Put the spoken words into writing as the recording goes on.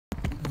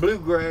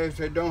bluegrass.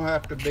 It don't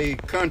have to be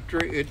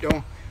country.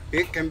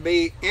 It can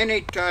be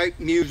any type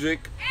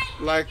music,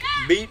 like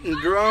beating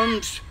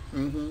drums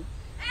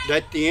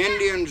that the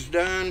Indians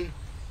done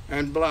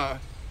and blah.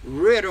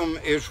 Rhythm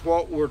is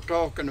what we're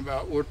talking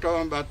about. We're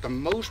talking about the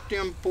most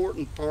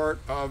important part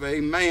of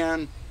a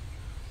man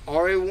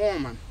or a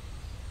woman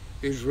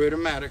is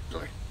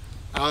rhythmatically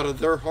out of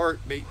their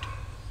heartbeat.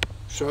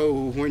 So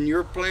when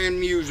you're playing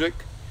music,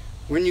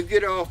 when you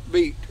get off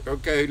beat,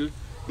 okay,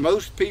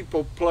 most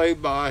people play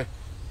by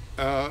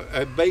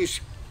a bass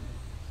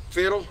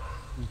fiddle,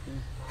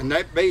 and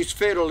that bass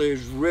fiddle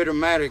is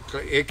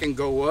rhythmatically. It can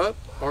go up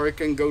or it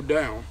can go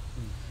down.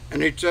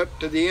 And it's up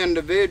to the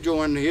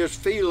individual and his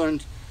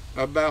feelings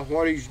about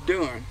what he's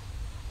doing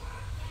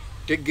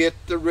to get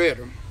the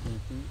rhythm.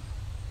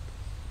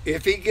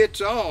 If he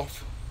gets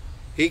off,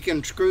 he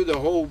can screw the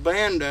whole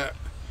band up.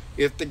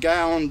 If the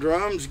guy on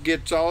drums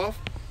gets off,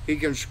 he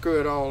can screw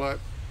it all up.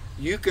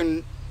 You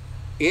can,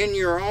 in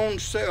your own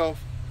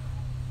self,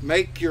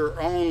 make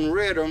your own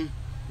rhythm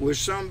with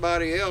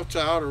somebody else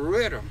out of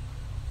rhythm.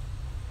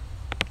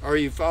 Are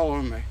you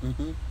following me?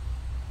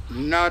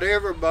 Not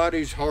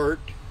everybody's heart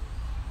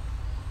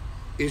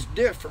is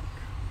different.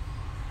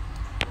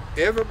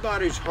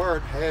 Everybody's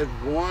heart has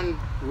one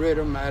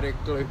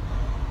rhythmatically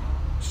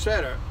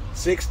set up.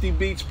 60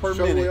 beats per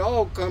minute. So we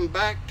all come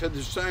back to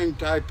the same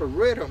type of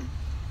rhythm.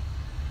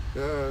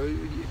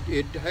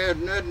 It has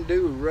nothing to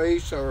do with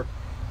race or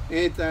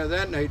anything of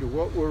that nature.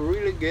 What we're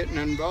really getting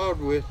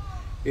involved with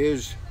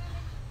is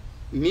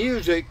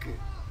music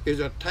is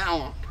a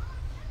talent.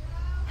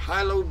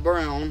 Hilo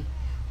Brown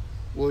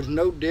was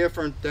no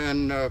different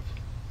than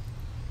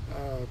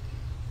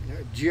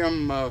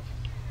Jim,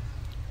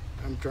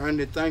 I'm trying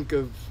to think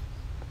of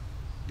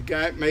the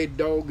guy that made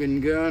Dog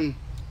and Gun.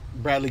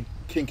 Bradley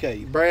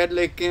Kincaid.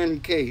 Bradley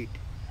Kincaid.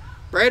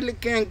 Bradley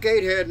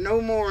Kincaid had no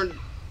more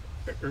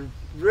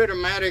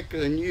rhythmatic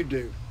than you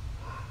do.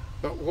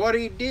 But what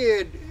he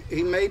did,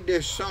 he made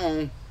this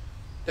song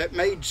that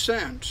made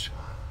sense.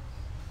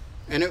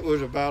 And it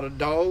was about a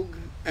dog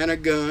and a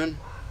gun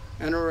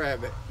and a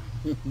rabbit.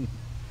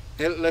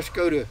 Let's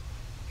go to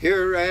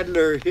here,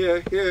 Rattler,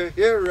 here, here,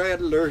 here,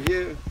 Rattler,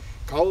 here.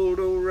 Cold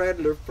old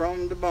Rattler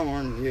from the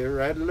barn, here,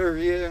 Rattler,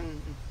 here.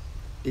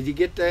 Did you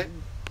get that?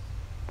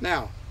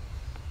 Now,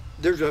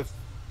 there's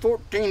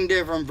 14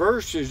 different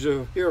verses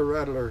of here,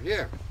 Rattler,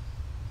 here.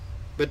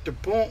 But the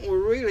point we're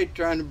really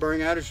trying to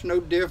bring out is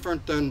no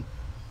different than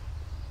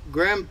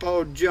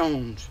Grandpa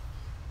Jones.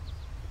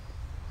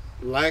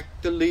 Like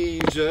the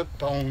leaves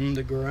upon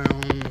the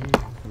ground.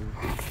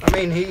 I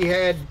mean, he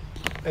had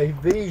a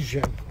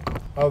vision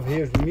of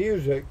his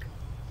music,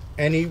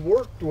 and he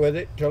worked with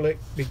it till it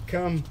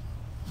became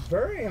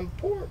very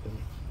important.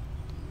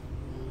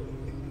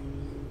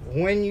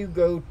 When you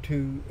go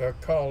to a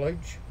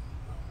college,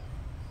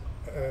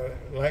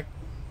 like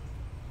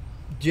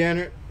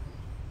Janet,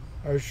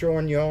 I was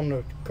showing you on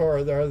the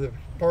car there, the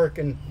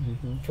parking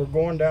for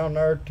going down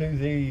there to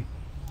the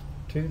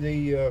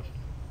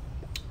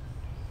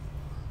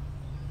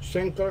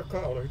Sinclair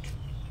College.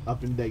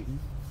 Up in Dayton.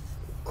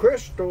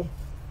 Crystal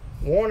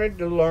wanted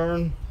to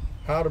learn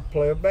how to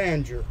play a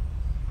banjo.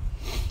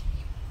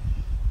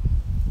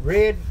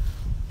 Red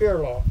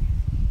Spearlock,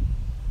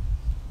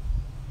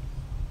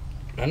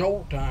 an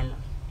old timer,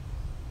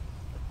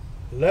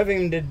 love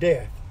him to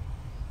death,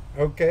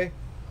 okay?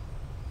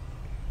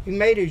 He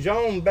made his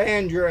own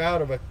banjo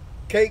out of a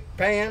cake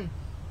pan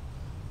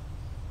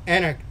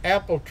and an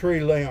apple tree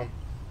limb.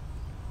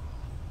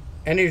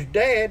 And his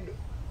dad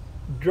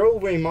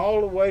drove him all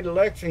the way to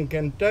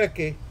Lexington,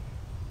 Kentucky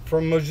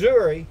from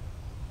Missouri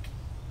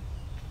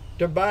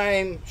to buy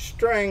him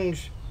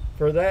strings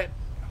for that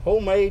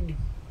homemade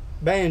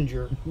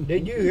banjo.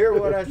 Did you hear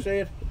what I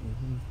said?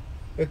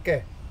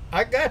 Okay.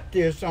 I got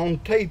this on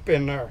tape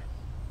in there.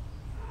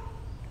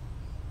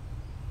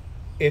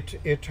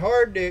 It's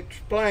hard to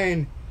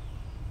explain.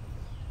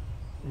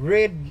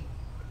 Red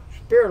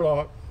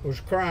Spearlock was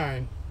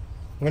crying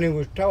when he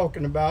was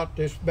talking about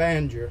this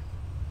banjo.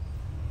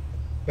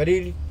 But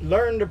he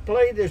learned to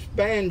play this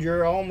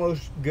banjo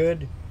almost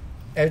good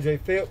as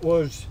if it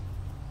was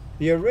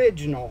the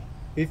original.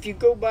 If you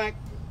go back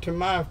to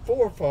my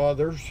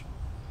forefathers,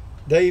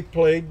 they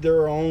played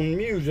their own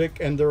music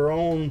and their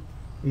own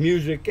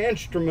music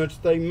instruments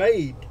they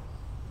made.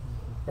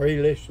 Are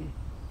you listening?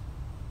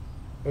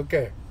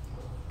 Okay.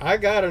 I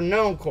got an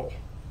uncle.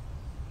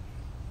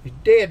 He's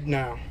dead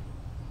now.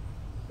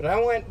 But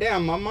I went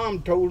down. My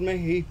mom told me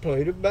he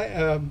played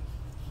a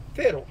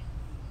fiddle.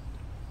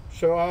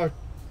 So I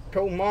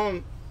told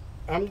Mom,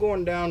 I'm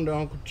going down to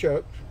Uncle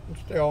Chuck's and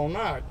stay all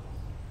night.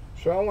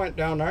 So I went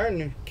down there,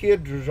 and the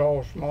kids was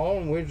all small,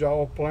 and we was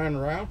all playing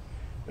around.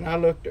 And I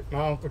looked at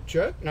my Uncle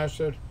Chuck, and I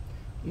said,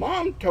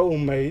 Mom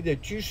told me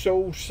that you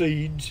sowed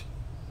seeds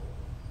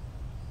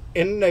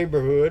in the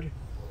neighborhood,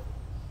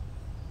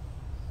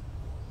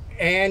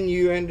 and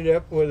you ended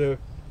up with a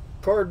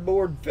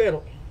cardboard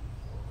fiddle.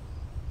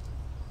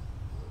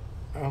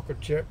 Uncle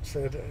Chuck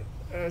said,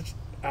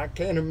 I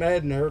can't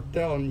imagine her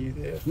telling you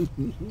this.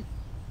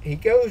 He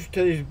goes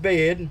to his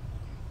bed,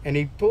 and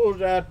he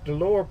pulls out the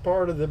lower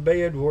part of the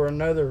bed where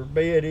another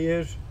bed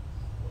is,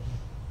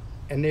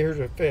 and there's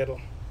a fiddle.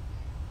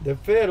 The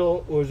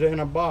fiddle was in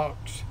a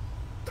box,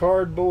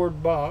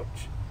 cardboard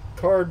box,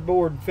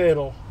 cardboard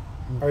fiddle.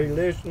 Are you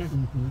listening?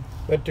 Mm-hmm.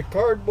 But the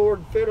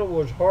cardboard fiddle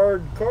was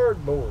hard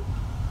cardboard.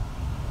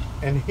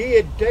 And he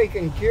had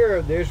taken care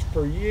of this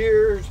for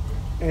years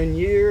and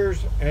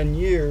years and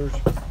years,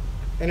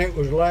 and it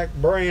was like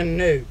brand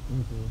new.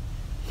 Mm-hmm.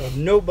 But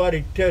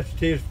nobody touched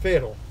his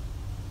fiddle.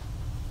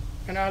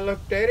 And I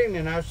looked at him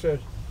and I said,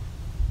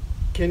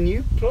 "Can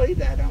you play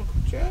that,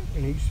 Uncle Chuck?"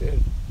 And he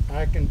said,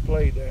 "I can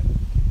play that."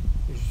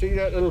 You see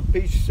that little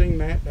piece of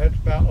cement? That's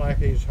about like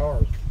his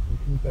heart,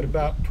 but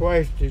about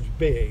twice as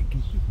big.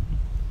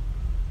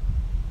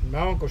 And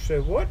my uncle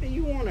said, "What do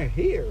you want to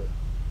hear?"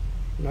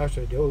 And I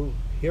said, "Oh,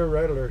 hear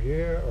rattler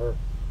here, or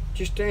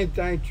just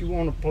anything that you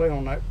want to play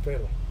on that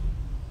fiddle."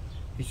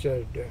 He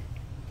said,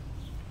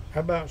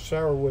 "How about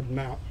Sourwood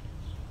Mountain?"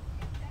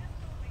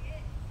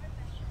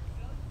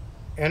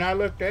 And I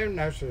looked at him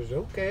and I says,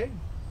 "Okay,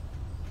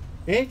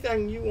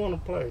 anything you want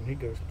to play." And he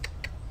goes,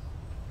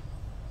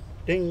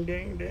 ding,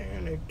 ding, ding,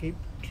 and they keep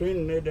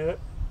tuning it up.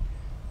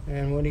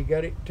 And when he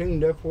got it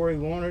tuned up where he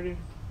wanted it,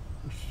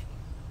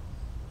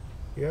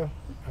 yeah,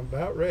 I'm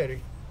about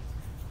ready.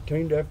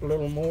 Tuned up a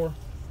little more.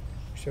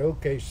 He said,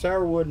 "Okay,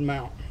 Sourwood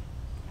Mountain."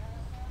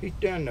 He's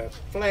done a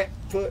flat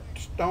foot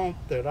stomp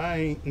that I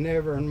ain't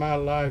never in my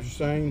life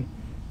seen.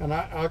 And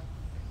I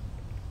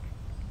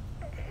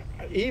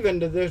even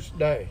to this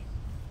day,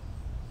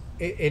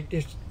 it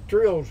just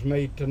thrills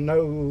me to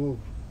know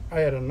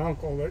I had an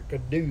uncle that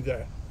could do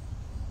that.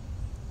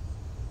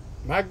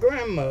 My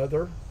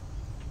grandmother,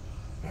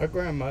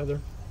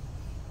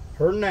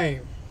 her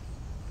name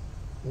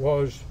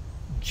was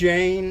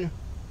Jane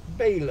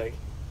Bailey,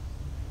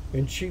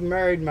 and she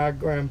married my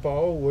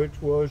grandpa,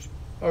 which was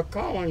a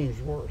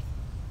Collingsworth.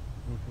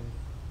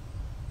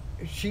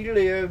 Mm-hmm. She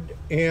lived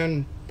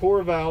in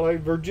Poor Valley,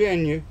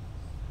 Virginia,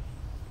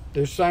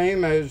 the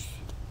same as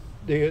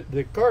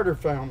the Carter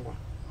family,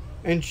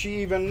 and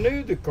she even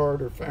knew the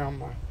Carter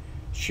family.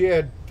 She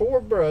had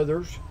 4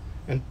 brothers,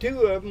 and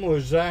 2 of them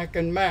was Zach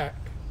and Mac.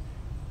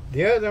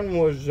 The other one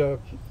was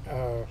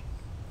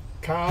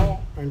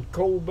Kyle and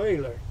Cole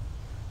Bailey.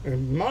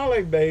 And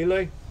Molly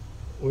Bailey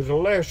was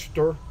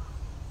Lester,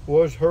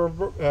 was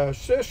her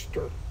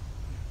sister.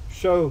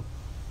 So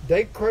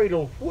they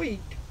cradled wheat,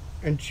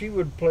 and she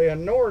would play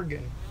an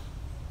organ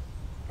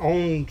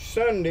on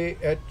Sunday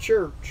at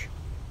church.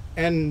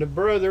 And the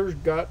brothers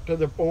got to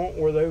the point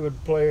where they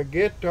would play a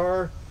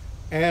guitar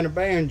and a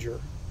banjo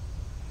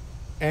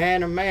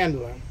and a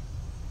mandolin.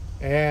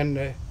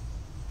 And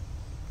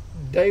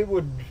they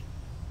would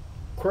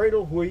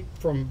cradle wheat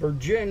from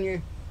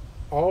Virginia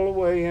all the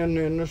way in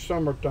the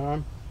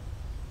summertime,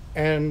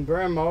 and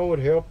Grandma would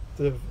help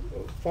the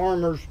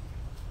farmers'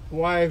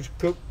 wives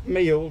cook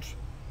meals.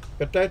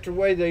 But that's the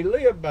way they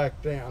lived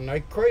back then. They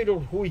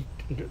cradled wheat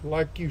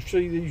like you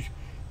see these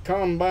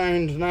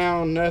combines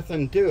now,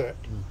 nothing to it.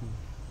 Mm-hmm.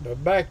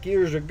 But back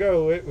years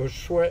ago, it was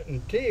sweat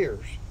and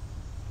tears.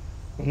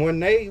 And when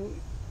they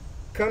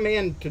come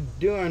into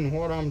doing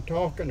what I'm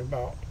talking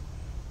about,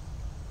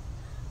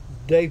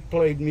 they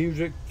played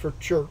music for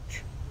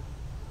church,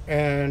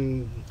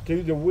 and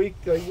through the week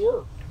they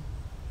worked.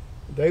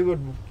 They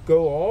would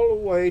go all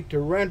the way to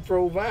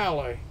Renfro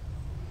Valley,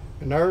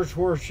 and there's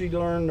where she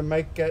learned to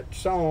make that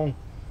song,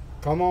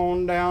 "Come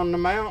on down the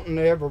mountain,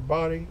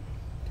 everybody.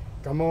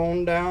 Come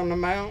on down the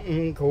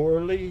mountain,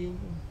 Coralie.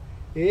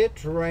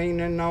 It's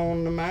raining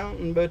on the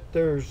mountain, but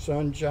there's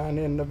sunshine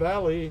in the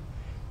valley.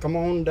 Come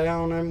on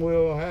down and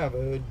we'll have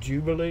a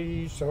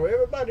jubilee." So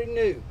everybody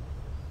knew.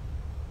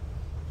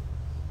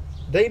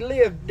 They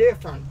lived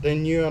different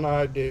than you and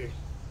I do.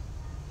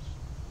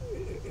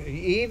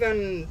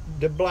 Even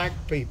the black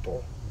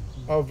people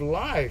of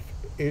life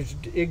is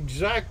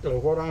exactly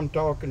what I'm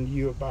talking to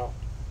you about.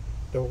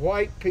 The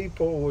white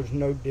people was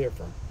no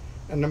different.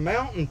 And the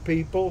mountain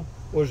people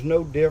was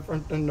no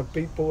different than the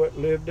people that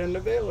lived in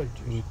the villages.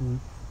 Mm-hmm.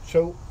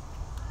 So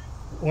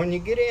when you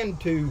get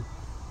into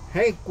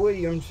Hank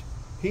Williams,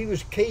 he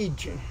was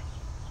Cajun.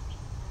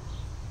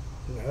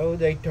 No,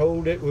 they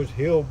told it was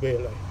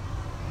hillbilly.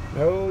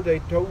 No, they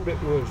told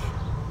it was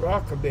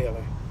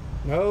rockabilly.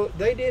 No,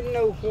 they didn't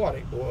know what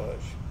it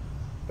was.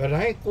 But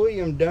Hank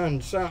Williams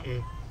done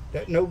something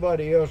that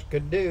nobody else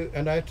could do,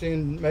 and that's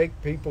make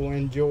people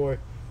enjoy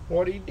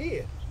what he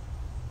did.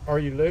 Are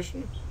you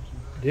listening?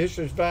 This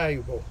is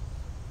valuable.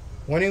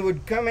 When he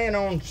would come in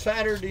on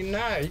Saturday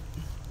night,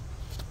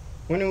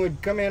 to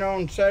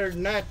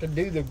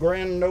do the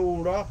Grand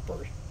Ole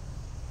Opry,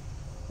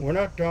 we're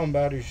not talking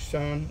about his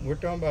son, we're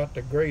talking about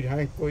the great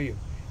Hank Williams.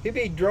 He'd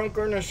be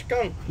drunker than a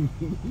skunk.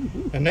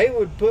 And they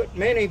would put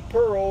Minnie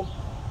Pearl,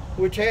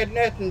 which had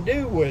nothing to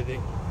do with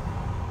him.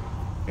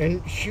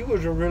 And she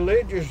was a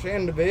religious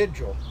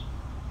individual.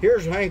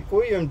 Here's Hank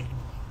Williams,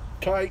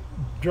 tight,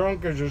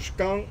 drunk as a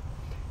skunk,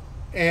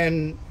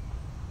 and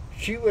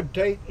she would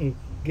take and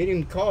get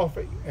him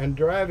coffee and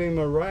drive him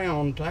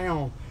around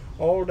town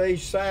all day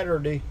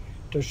Saturday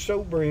to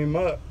sober him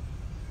up.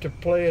 to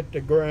play at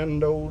the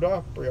Grand Ole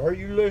Opry. Are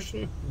you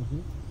listening? Mm-hmm.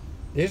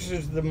 This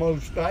is the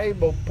most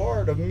valuable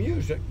part of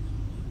music.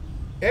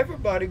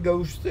 Everybody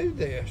goes through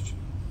this.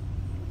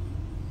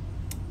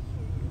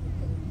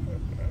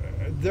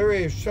 There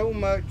is so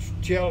much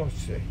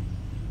jealousy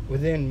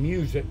within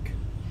music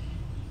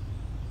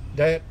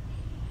that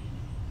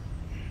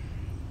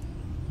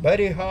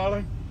Buddy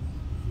Holly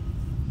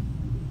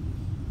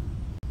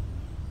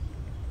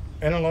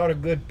and a lot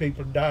of good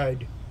people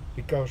died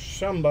because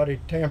somebody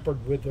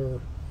tampered with their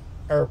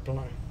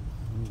airplane.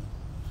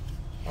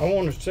 I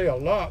want to say a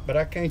lot, but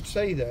I can't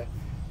say that.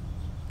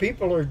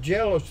 People are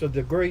jealous of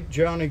the great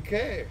Johnny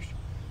Cash.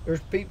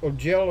 There's people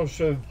jealous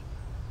of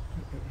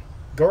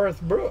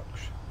Garth Brooks.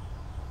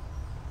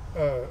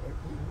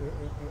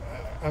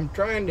 I'm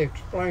trying to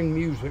explain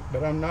music,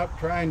 but I'm not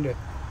trying to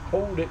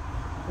hold it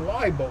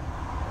liable,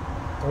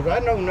 because I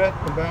know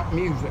nothing about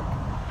music.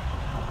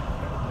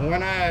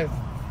 When I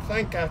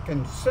think I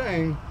can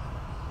sing,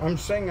 I'm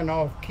singing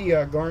off key,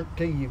 I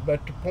guarantee you.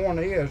 But the point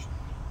is,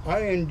 I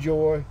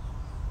enjoy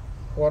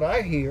what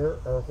I hear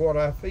or what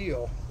I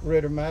feel,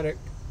 rhythmatic,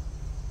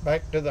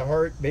 back to the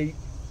heartbeat,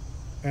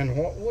 and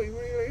what we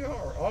really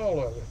are, all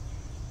of it.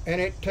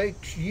 And it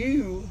takes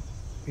you,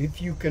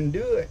 if you can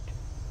do it,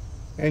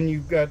 and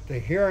you've got the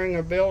hearing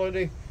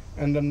ability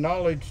and the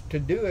knowledge to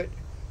do it,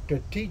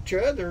 to teach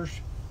others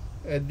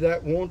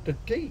that want to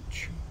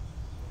teach.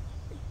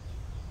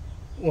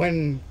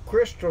 When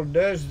Crystal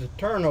does the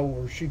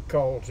turnover, she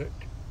calls it,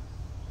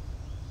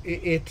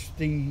 it's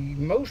the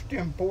most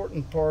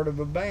important part of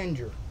a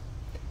banjo.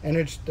 And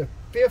it's the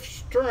fifth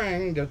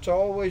string that's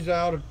always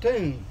out of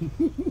tune.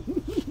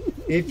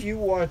 If you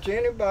watch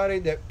anybody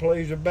that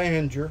plays a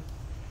banjo,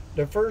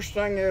 the first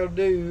thing they'll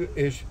do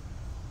is,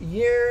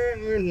 yeah,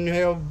 and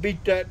they'll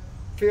beat that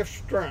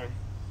fifth string.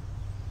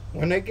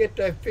 When they get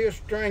that fifth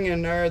string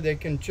in there, they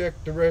can check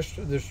the rest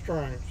of the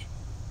strings.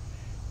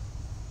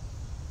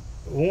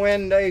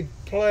 When they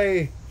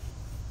play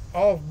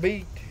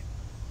offbeat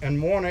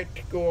and want it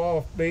to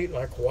go offbeat,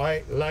 like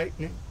White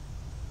Lightning,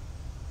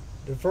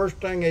 the first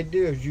thing they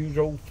do is use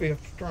old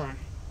fifth string.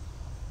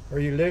 Are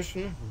you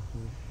listening?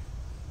 Mm-hmm.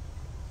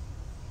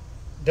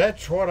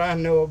 That's what I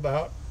know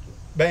about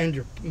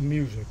banjo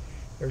music.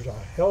 There's a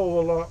hell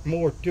of a lot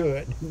more to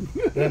it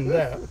than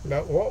that.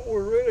 But what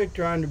we're really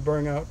trying to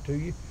bring out to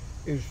you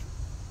is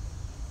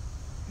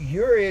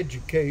your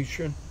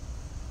education,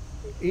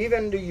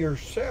 even to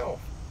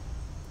yourself,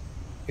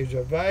 is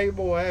a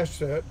valuable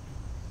asset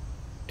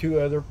to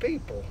other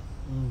people.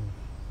 Mm.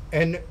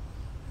 And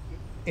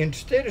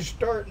instead of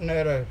starting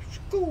at a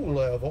school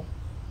level,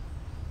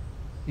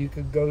 you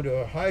could go to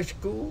a high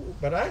school,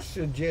 but I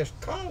suggest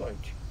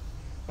college.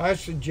 I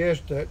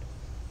suggest that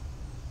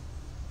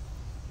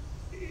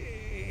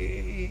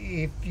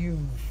if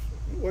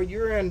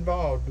you're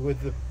involved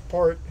with the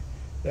part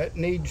that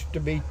needs to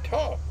be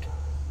taught.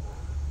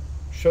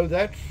 So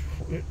that's,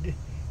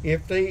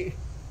 if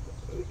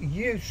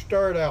you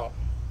start out,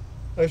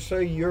 let's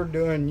say you're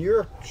doing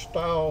your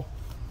style,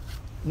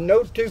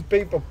 no two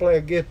people play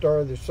a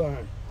guitar the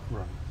same.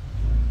 Right.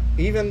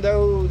 Even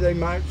though they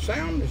might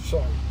sound the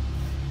same.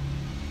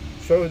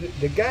 So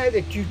the guy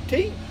that you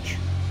teach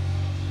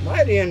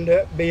might end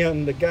up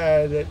being the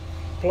guy that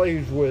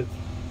plays with,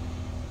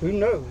 who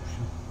knows?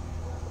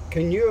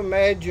 Can you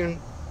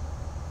imagine,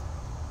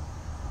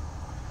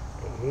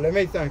 let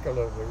me think a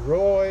little bit,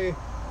 Roy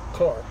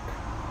Clark,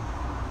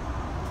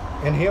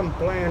 and him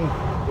playing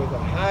with the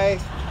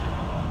highest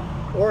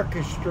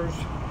orchestras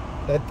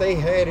that they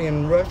had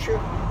in Russia,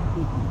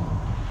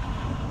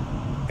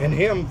 and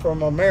him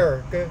from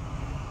America,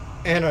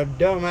 and a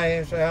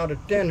dumbass out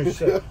of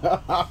Tennessee.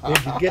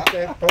 Did you get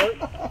that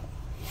part?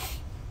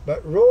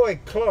 But Roy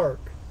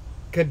Clark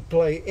could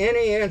play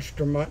any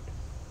instrument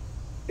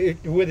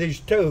with his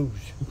toes.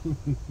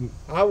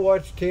 I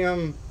watched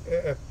him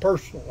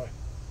personally.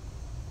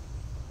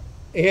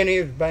 In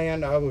his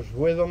band, I was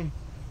with him,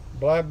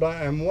 blah, blah,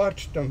 and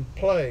watched them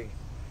play.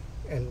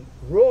 And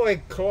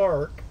Roy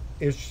Clark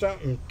is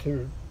something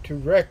to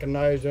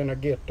recognize in a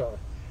guitar.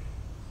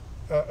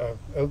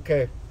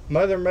 Okay,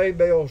 Mother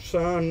Maybell's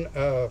son,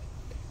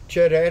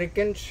 Chet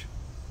Atkins,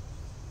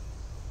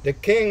 the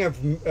king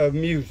of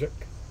music.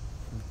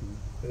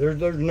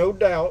 There's no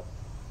doubt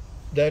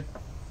that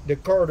the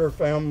Carter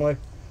family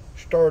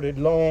started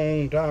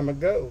long time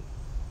ago.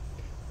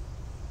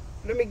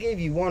 Let me give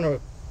you one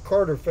of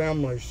Carter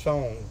family's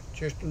songs,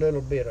 just a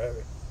little bit of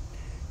it.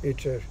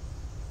 It's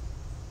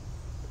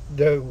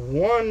the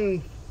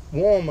one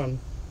woman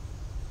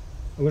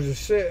was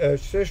a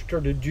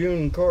sister to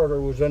June Carter,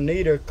 was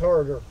Anita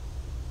Carter.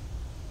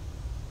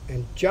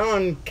 And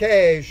John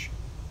Cash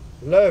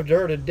loved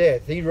her to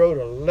death. He wrote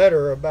a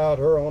letter about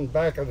her on the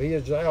back of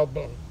his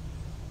album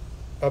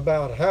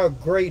about how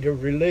great a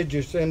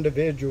religious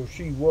individual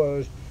she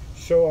was,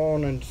 so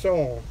on and so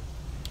on,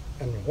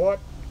 and what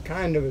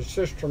kind of a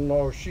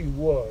sister-in-law she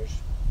was.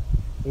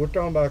 We're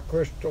talking about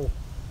Crystal,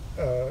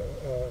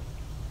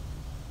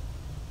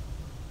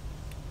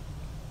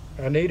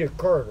 Anita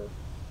Carter.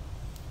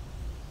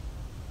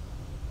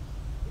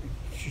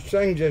 She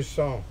sings this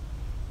song.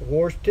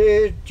 Forced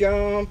his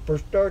jumper,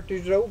 start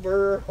his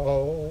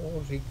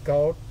overhauls. He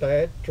caught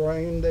that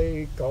train,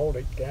 they called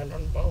it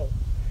Cannonball,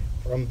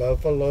 from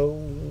Buffalo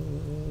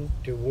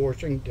to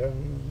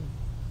Washington.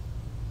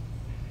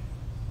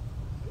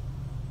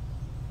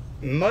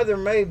 Mother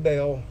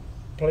Maybelle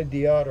played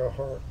the auto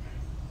harp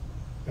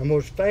and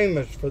was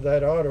famous for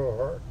that auto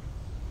harp.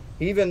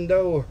 Even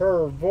though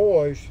her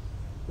voice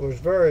was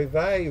very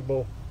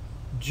valuable,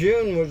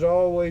 June was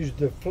always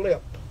the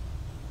flip.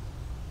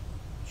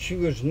 She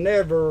was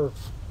never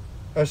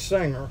a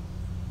singer,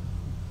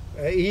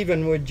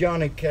 even with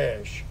Johnny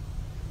Cash.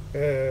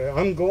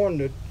 I'm going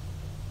to,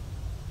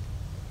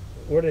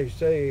 what do they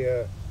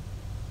say,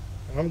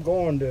 I'm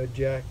going to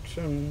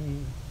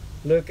Jackson,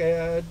 look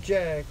at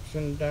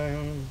Jackson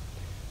down.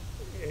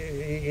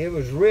 It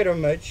was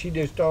rhythm that she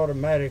just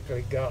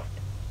automatically got.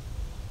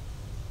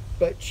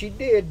 But she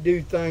did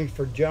do things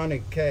for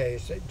Johnny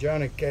Cash that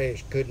Johnny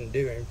Cash couldn't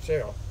do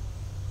himself.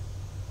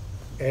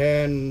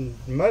 And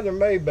Mother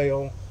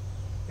Maybelle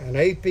and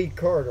A.P.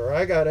 Carter,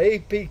 I got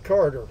A.P.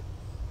 Carter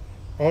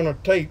on a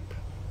tape.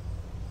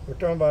 We're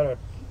talking about a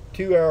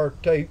 2-hour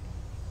tape.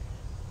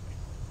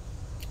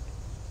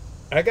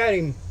 I got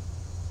him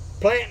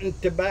planting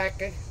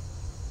tobacco.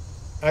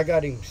 I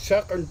got him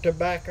sucking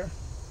tobacco.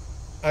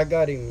 I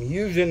got him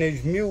using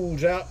his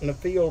mules out in the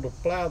field to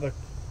plow the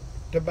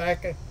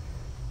tobacco.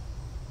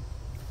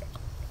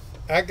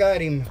 I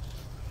got him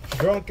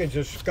drunk as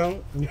a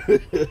skunk.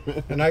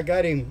 And I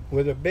got him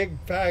with a big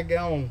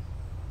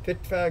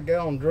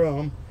 55-gallon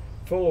drum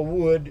full of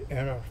wood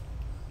and a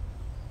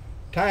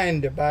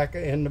tying tobacco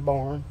in the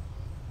barn.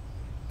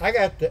 I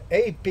got the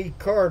A.P.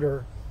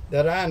 Carter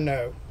that I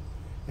know,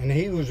 and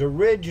he was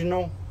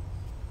original.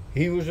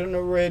 He was an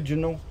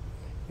original,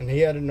 and he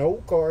had an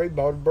old car. He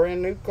bought a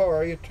brand new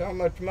car. That's how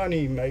much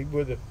money he made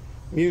with the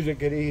music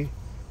that he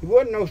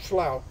wasn't no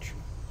slouch.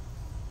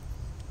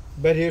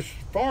 But his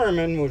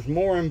farming was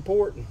more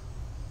important.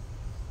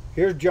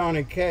 Here's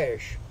Johnny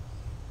Cash,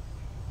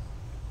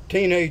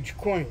 Teenage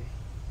Queen.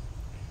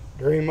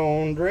 Dream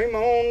on,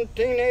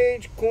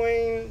 teenage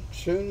queen,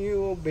 soon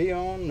you'll be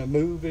on the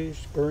movie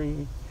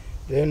screen.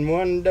 Then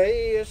one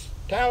day a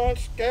talent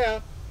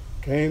scout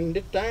came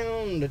to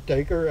town to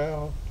take her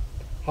out.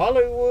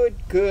 Hollywood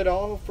could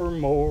offer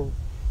more,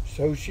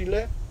 so she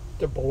left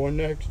the boy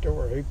next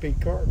door, A.P.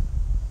 Carter.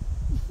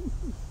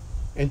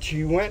 And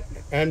she went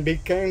and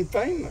became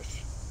famous,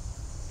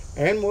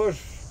 and was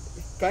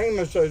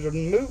famous as a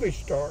movie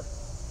star.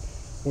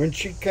 When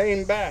she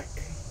came back,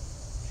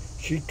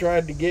 she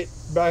tried to get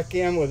back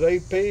in with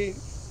A.P.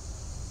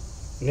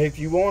 And if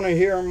you want to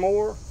hear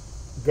more,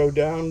 go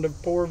down to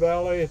Poor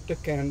Valley at the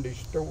candy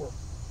store.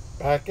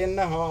 Back in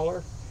the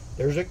holler,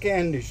 there's a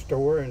candy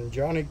store, and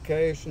Johnny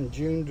Cash and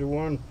June's the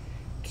one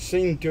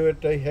seen to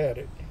it they had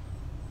it.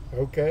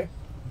 Okay?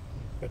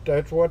 But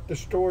that's what the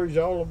story's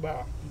all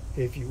about.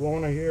 If you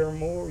want to hear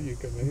more, you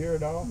can hear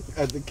it all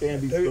at the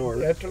candy store.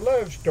 That's a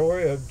love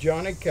story of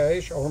Johnny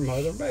Cash or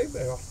Mother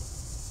Maybelle.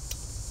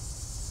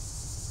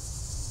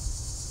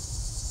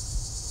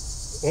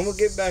 When we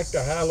get back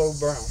to Hilo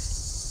Brown,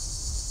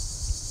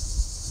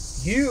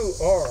 you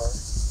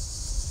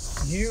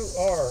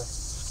are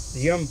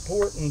the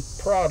important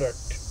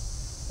product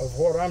of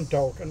what I'm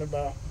talking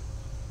about.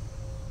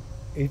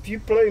 If you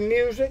play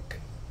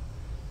music,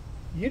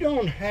 you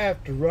don't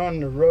have to run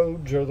the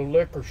roads or the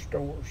liquor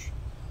stores.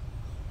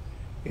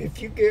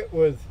 If you get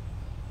with,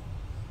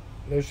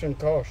 listen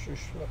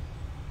cautiously,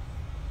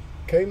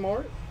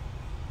 Kmart,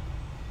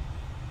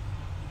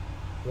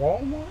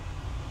 Walmart,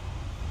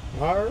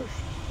 Myers,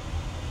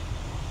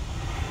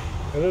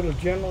 a little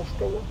general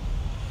store,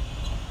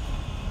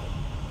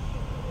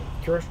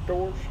 thrift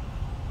stores,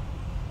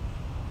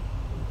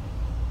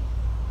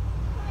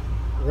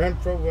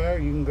 Renfro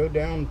Valley, you can go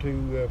down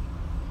to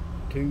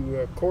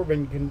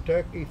Corbin,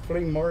 Kentucky,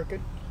 flea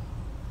market.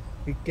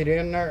 You get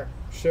in there,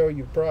 sell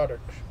your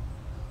products.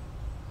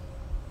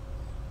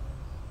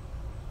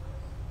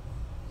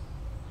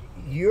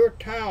 Your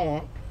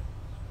talent,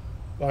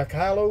 like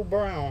Hilo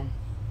Brown,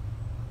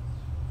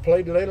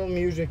 played a little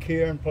music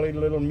here and played a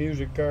little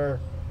music there,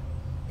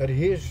 but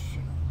his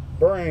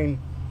brain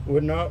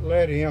would not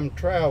let him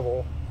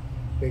travel,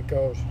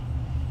 because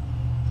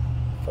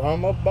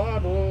from a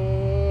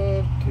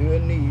bottle to a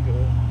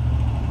needle,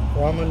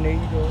 from a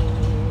needle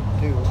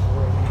to a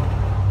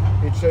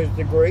grave. It says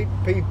the great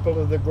people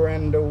of the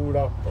Grand Ole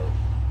Opry.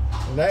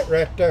 And that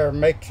right there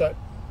makes that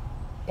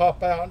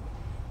pop out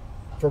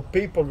for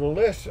people to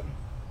listen.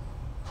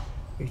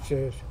 He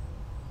says,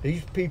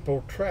 these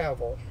people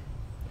travel,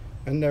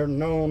 and they're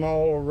known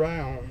all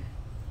around,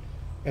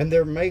 and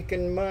they're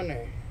making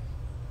money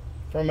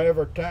from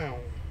every town.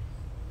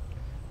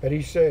 But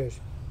he says,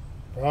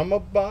 from a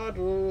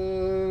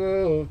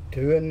bottle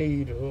to a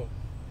needle.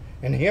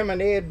 And him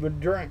and Ed would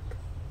drink,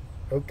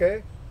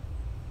 okay?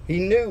 He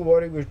knew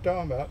what he was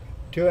talking about,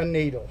 to a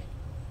needle.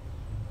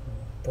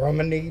 From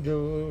a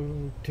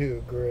needle to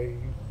a grave.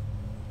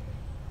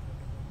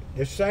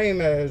 The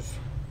same as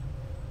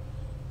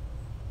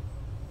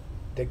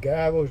the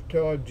guy was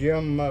telling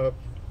Jim, one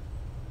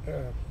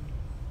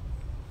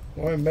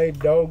Boy, made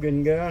Dog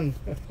and Gun.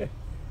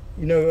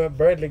 You know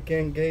Bradley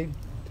Kincaid?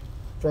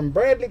 From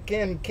Bradley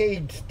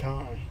Kincaid's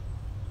time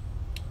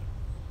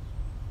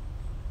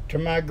to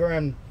my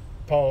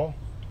grandpa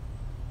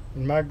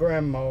and my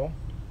grandma,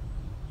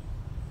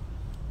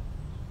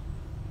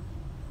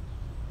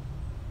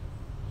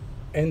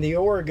 and the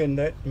organ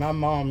that my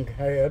mom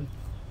had,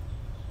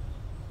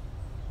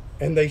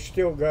 and they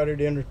still got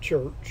it in a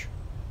church,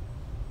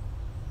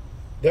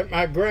 that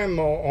my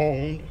grandma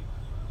owned,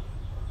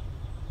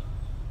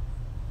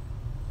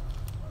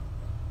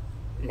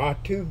 my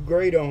two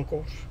great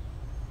uncles,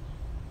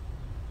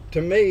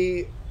 to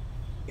me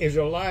is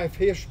a life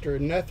history,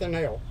 nothing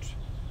else.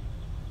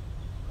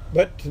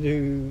 But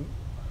to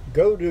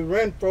go to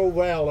Renfro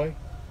Valley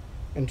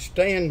and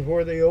stand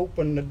where they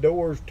open the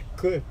doors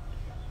to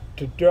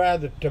dry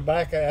the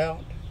tobacco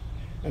out,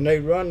 and they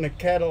run the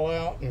cattle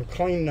out and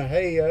clean the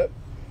hay up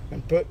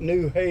and put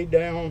new hay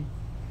down,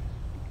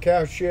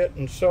 cow shit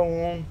and so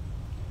on,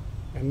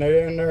 and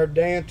they're in there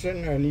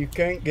dancing, and you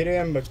can't get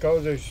in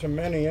because there's so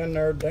many in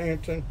there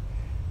dancing,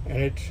 and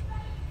it's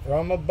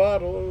from a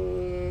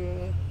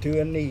bottle to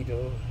a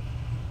needle,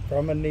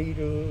 from a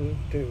needle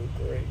to a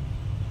grave.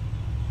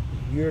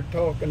 You're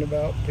talking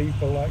about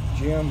people like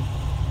Jim,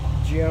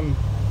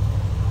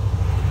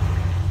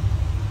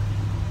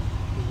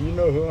 you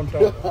know who I'm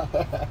talking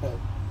about.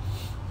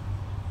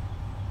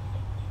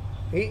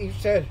 He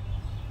said,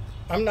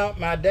 I'm not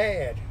my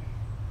dad,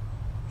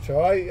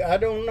 so I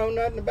don't know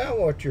nothing about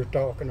what you're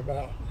talking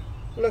about.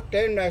 Looked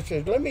at him and I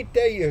said, let me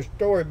tell you a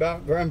story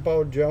about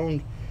Grandpa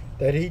Jones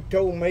that he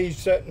told me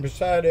sitting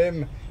beside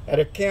him at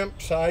a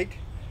campsite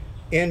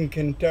in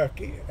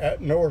Kentucky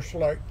at North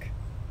Lake.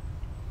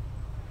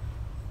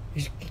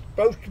 He's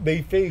supposed to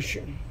be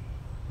fishing.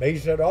 But he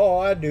said,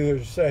 all I do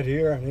is sit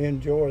here and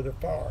enjoy the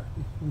fire.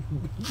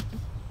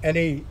 And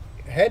he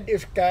had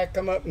this guy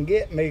come up and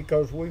get me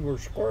because we were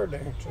square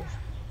dancers.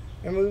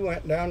 And we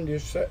went down and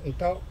just sat and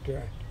talked to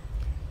him.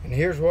 And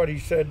here's what he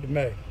said to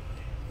me.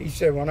 He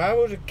said, when I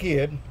was a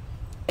kid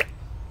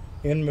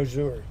in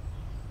Missouri,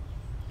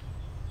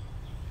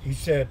 he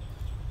said,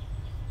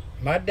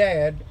 my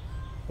dad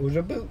was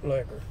a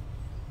bootlegger.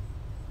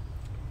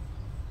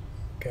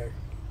 Okay.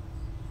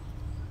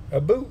 A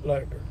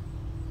bootlegger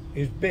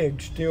is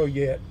big still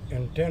yet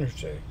in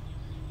Tennessee,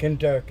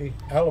 Kentucky,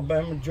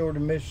 Alabama, Georgia,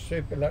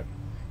 Mississippi. Like,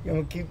 you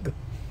want to keep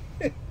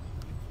going?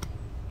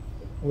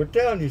 We're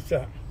telling you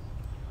something.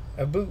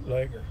 A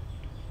bootlegger.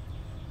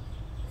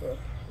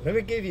 Let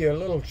me give you a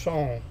little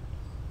song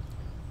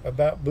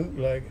about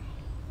bootlegging.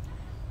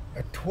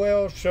 A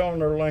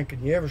 12-cylinder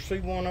Lincoln. You ever see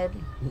one of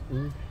them?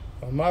 Mm-mm.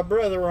 Well, my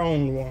brother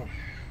owned one,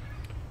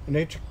 and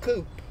it's a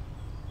coupe,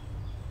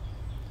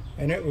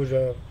 and it was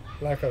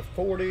like a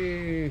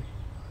 40.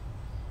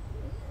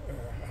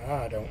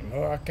 I don't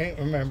know. I can't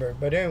remember.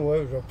 But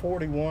anyway, it was a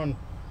 41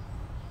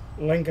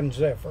 Lincoln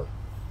Zephyr.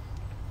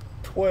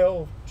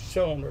 12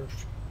 cylinders.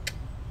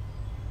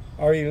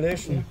 Are you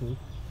listening? Mm-hmm.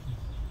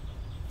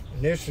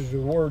 And this is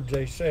the words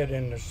they said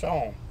in the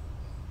song.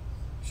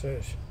 It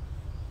says,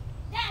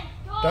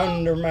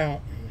 Thunder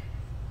Mountain,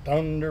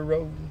 Thunder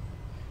Road,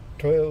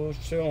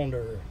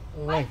 12-cylinder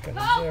Lincoln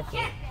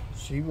Zephyr.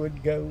 She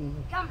would go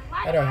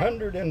at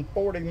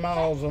 140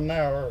 miles an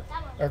hour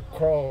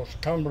across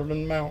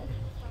Cumberland Mountain.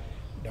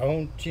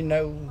 Don't you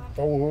know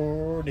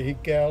 40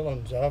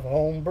 gallons of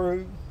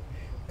homebrew?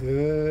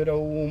 Good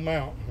old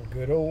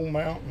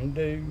Mountain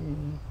Dew.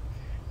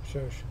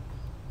 Says,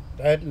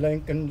 that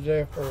Lincoln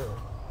Zephyr,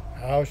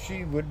 how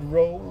she would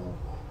roll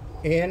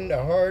into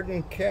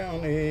Hardin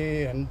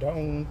County, and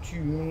don't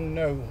you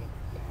know,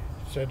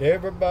 said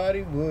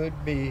everybody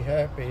would be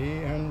happy,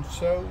 and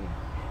so,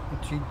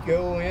 and she'd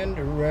go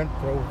into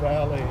Renfro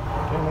Valley,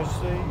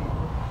 Tennessee.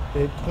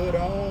 They'd put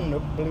on a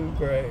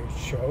bluegrass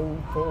show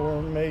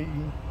for me.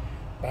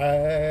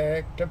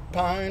 Back to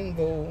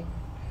Pineville,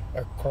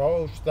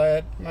 across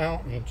that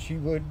mountain she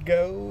would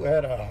go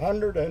at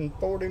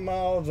 140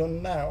 miles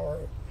an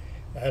hour.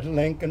 That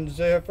Lincoln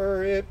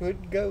Zephyr, it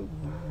would go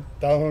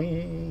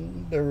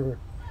thunder,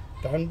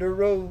 thunder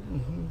road,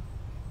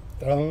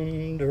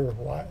 thunder,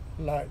 white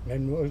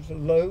lightning was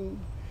low,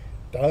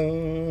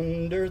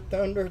 thunder,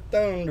 thunder,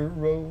 thunder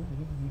road.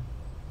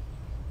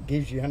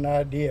 Gives you an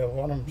idea of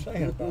what I'm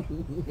saying about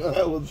it.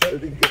 That was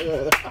pretty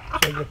good.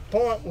 So the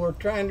point we're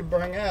trying to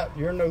bring out,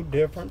 you're no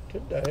different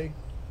today.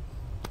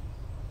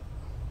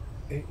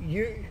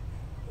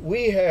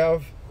 We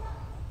have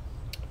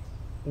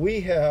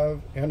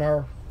in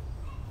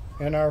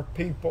our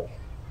people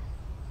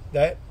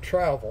that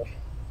travel.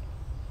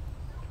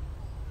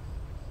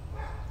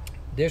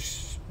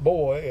 This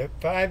boy at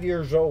 5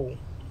 years old,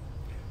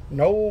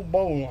 Noel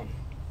Boland,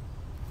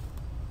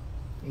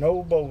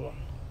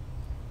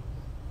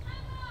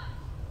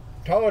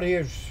 taught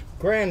his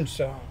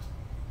grandson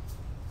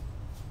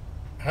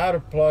how to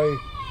play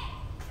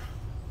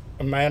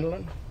a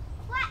mandolin,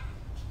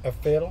 a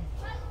fiddle,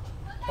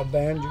 a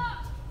banjo,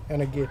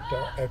 and a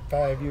guitar. At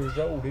 5 years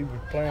old, he was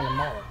playing them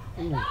all.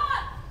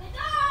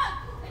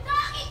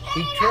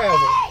 He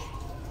traveled.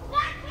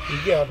 He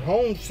got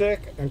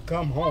homesick and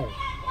come home.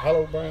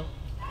 Hello, Brown.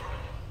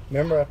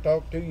 Remember I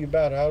talked to you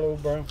about Hollow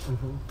Brown?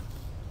 Mm-hmm.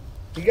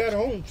 He got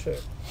homesick.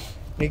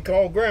 He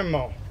called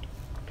Grandma.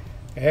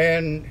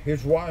 And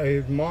his wife,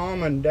 his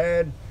mom and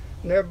dad,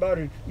 and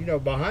everybody,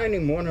 behind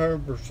him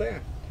 100%.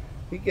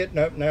 He's getting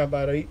up now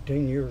about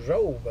 18 years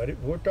old, but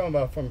we're talking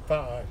about from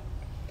 5.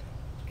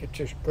 It's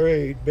this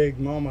great big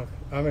mama.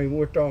 I mean,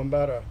 we're talking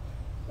about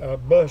a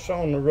bus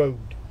on the road.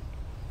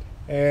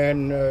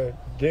 And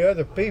the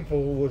other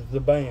people was the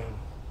band.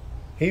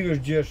 He was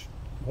just,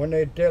 when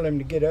they'd tell him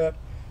to get up,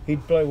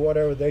 he'd play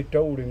whatever they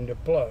told him to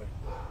play.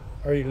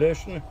 Are you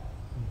listening?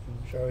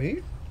 Mm-hmm. So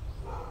he's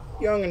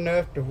young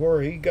enough to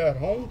where he got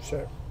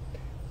homesick.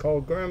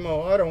 Called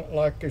Grandma, I don't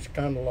like this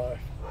kind of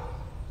life.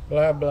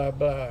 Blah, blah,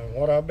 blah. And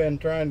what I've been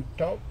trying to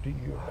talk to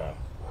you about.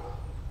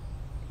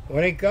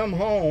 When he come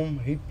home,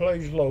 he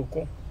plays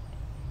local.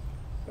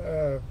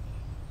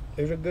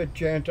 There's a good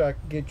chance I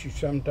could get you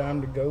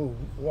sometime to go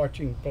watch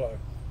him play.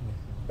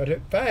 But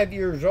at 5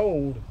 years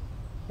old,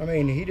 I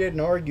mean, he didn't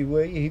argue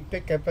with you. He'd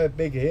pick up that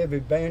big heavy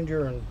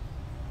banjo and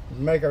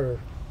make her,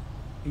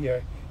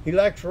 yeah. He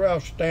likes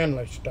Ralph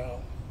Stanley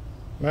style,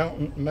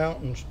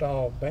 mountain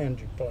style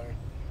banjo playing.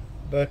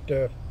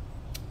 But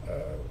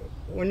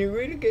when you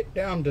really get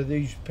down to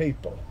these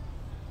people,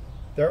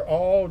 they're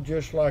all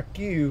just like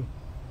you.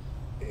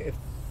 If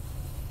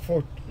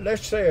for,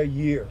 let's say, a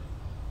year,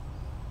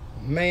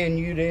 man,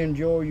 you'd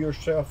enjoy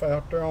yourself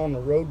out there on the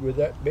road with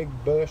that big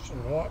bus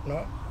and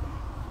whatnot.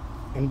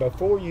 And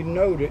before you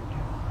knowed it,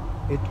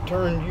 it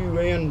turned you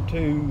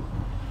into,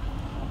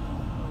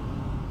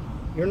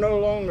 you're no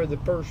longer the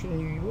person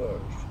you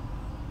was.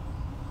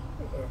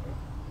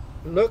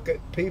 Look at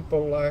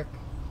people like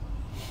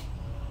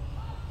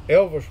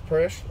Elvis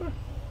Presley,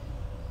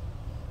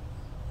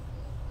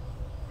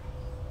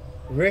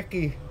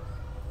 Ricky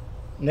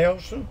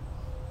Nelson,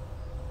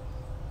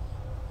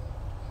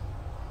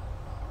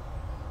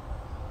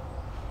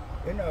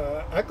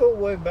 I go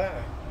way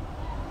back.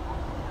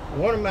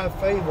 One of my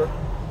favorite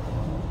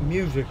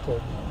musical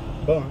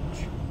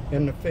bunch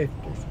in the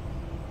 50s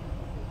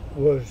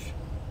was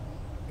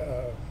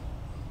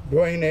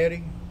Dwayne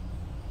Eddy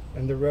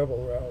and the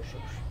Rebel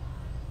Rousers.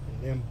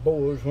 And them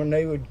boys, when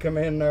they would come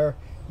in there,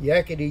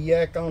 yakety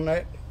yak on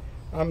that,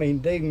 I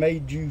mean, they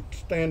made you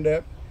stand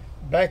up.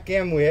 Back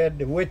then we had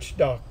the Witch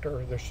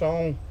Doctor, the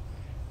song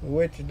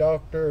Witch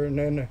Doctor, and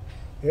then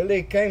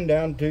he came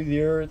down to the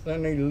earth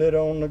and he lit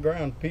on the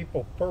ground.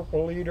 People,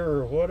 Purple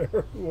Eater or whatever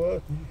it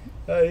was.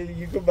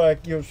 You go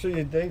back, you'll see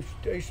it, they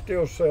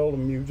still sell the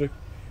music.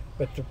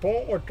 But the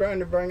point we're trying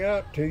to bring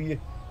out to you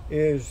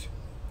is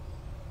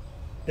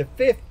the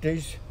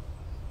 50s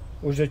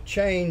was a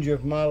change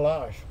of my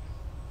life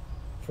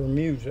for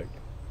music.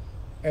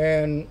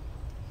 And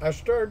I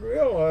started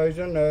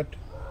realizing that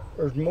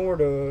there's more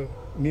to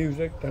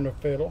music than a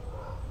fiddle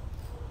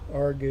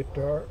or a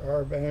guitar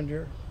or a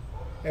banjo.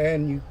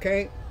 And you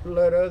can't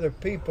let other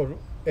people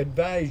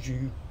advise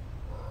you.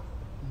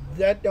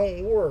 That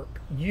don't work.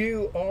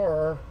 You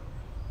are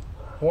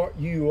what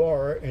you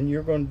are, and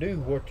you're going to do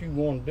what you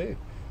want to do.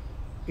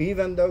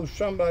 Even though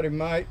somebody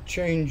might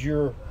change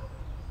your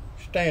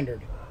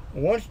standard.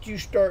 Once you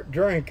start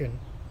drinking,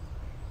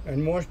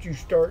 and once you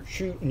start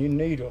shooting your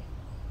needle,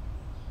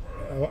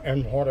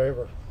 and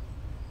whatever.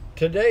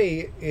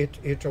 Today,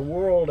 it's a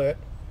world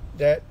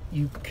that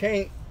you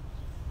can't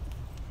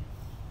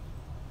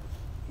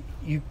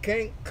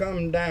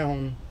come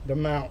down the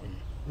mountain.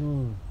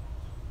 Mm.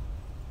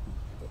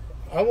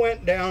 I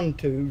went down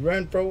to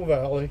Renfro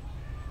Valley,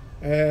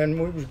 and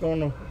we was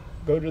going to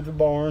go to the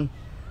barn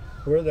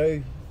where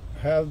they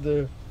have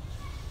the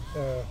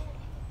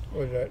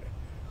what is that,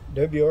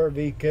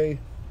 WRVK,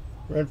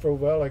 Renfro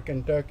Valley,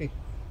 Kentucky,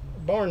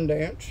 barn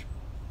dance,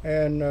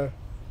 and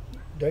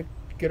they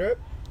get up,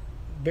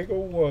 big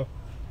old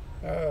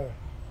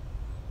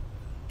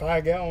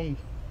 5-gallon,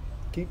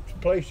 keeps the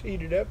place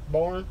heated up,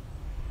 barn,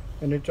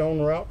 and it's on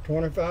Route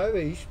 25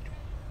 East.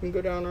 You can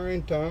go down there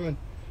anytime and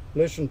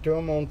listen to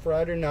them on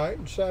Friday night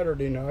and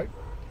Saturday night.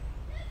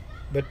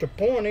 But the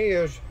point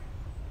is,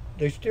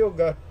 they still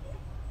got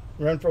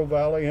Renfro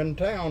Valley in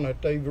town,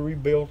 that they've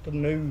rebuilt a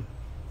new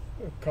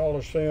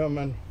Coliseum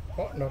and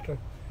whatnot.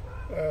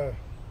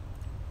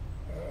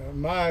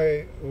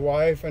 My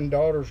wife and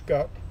daughters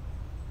got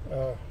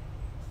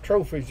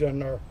trophies in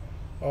there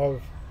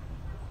of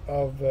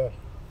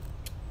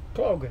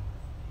clogging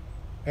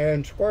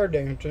and square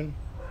dancing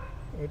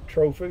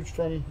trophies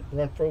from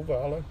Renfro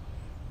Valley.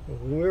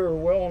 We're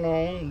well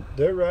known.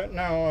 They're right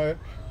now,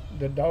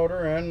 the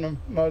daughter and the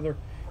mother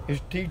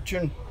is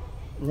teaching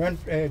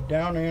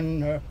down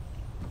in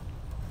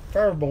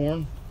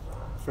Fairborn.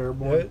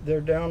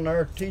 They're down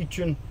there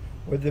teaching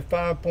with the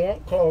 5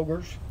 Point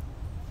Cloggers,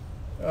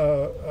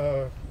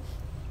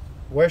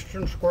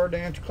 Western square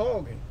dance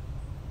clogging.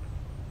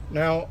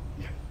 Now,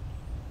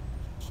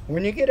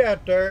 when you get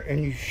out there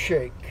and you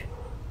shake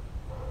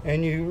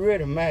and you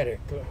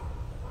rhythmatically,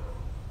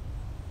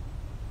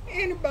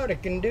 anybody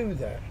can do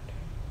that.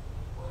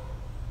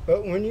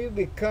 But when you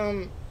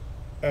become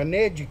an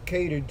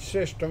educated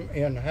system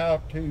in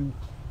how to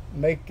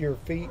make your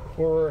feet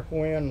where,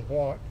 when,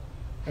 what,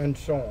 and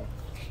so on,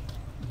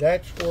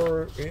 That's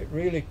where it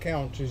really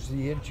counts, is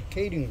the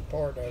educating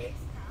part of it.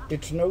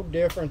 It's no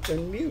different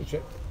than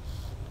music.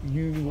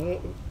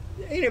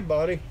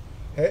 Anybody,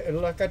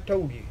 like I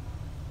told you,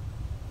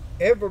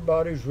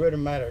 everybody's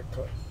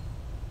rhythmatically.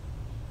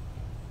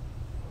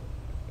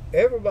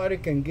 Everybody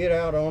can get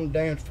out on the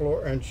dance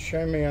floor and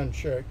shimmy and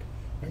shake.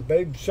 And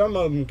babe, some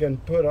of them can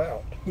put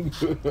out.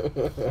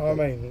 I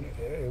mean,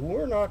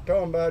 we're not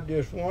talking about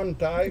just one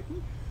type,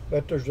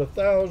 but there's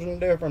 1,000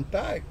 different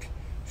types.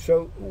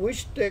 So we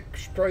stick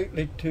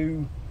straightly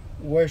to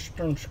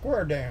Western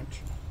square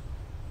dance.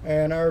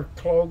 And our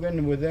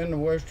slogan within the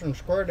Western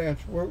square dance,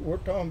 we're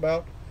talking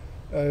about,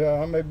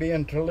 I may be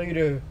in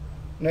Toledo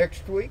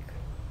next week.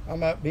 I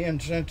might be in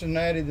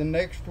Cincinnati the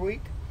next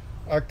week.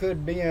 I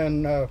could be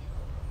in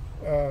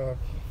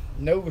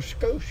Nova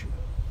Scotia.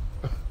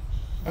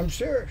 I'm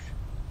serious.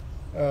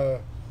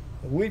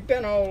 We've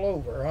been all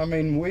over. I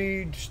mean,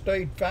 we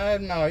stayed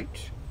 5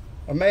 nights.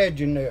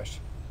 Imagine this.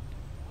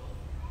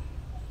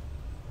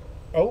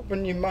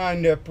 Open your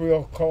mind up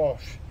real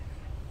close.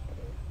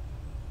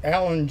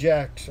 Alan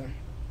Jackson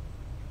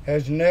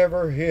has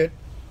never hit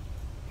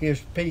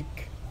his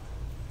peak.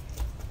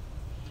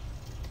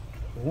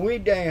 We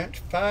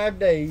danced 5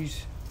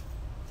 days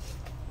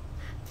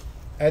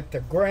at the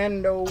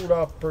Grand Ole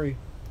Opry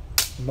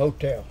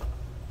Motel.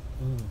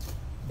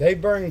 They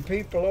bring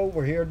people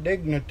over here,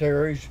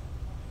 dignitaries,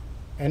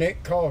 and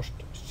it cost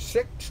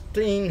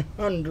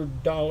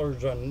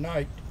 $1,600 a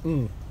night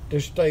to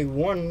stay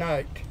 1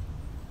 night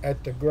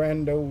at the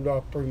Grand Ole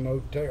Opry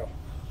Motel.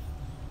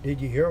 Did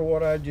you hear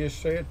what I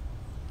just said?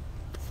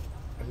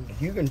 And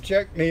you can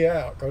check me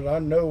out, because I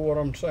know what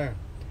I'm saying.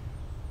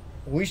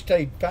 We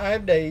stayed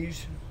 5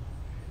 days,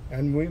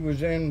 and we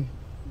was in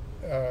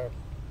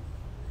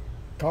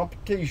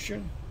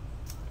competition,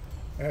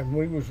 and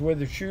we was with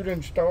the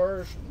Shooting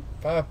Stars,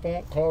 5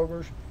 Point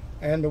Clovers,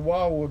 and the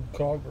Wildwood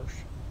Clovers.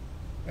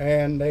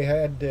 And they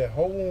had the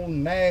whole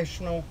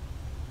national,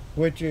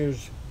 which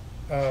is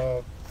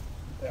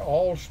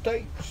all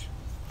states.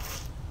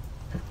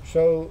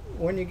 So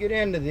when you get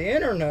into the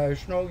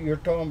international, you're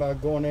talking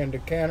about going into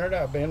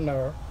Canada. I've been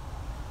there,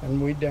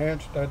 and we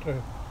danced at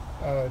the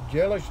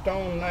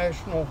Jellystone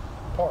National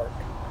Park.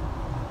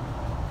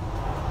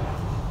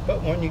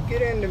 But when you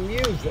get into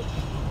music,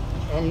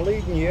 I'm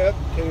leading you up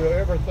to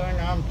everything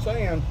I'm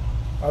saying.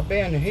 I've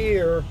been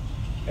here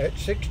at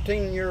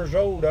 16 years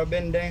old. I've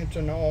been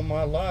dancing all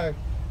my life,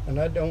 and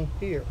I don't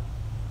hear.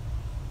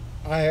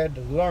 I had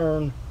to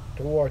learn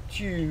to watch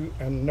you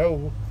and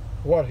know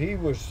what he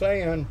was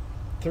saying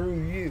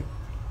through you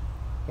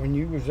when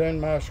you was in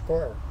my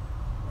square.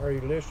 Are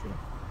you listening?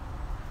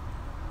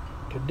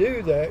 To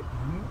do that,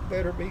 you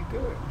better be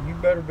good. You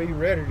better be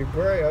ready to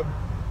grab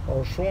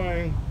or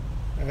swing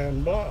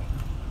and block.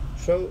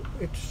 So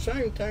it's the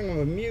same thing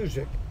with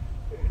music.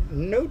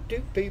 No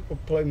 2 people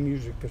play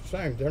music the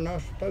same. They're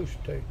not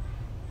supposed to.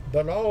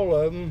 But all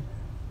of them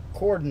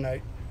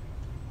coordinate.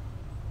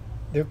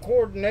 The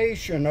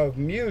coordination of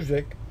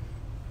music,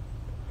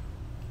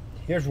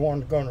 here's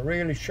one that's going to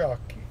really shock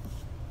you.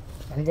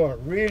 I'm going to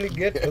really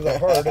get to the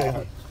heart of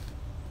it.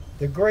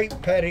 The great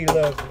Patty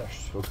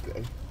Loveless.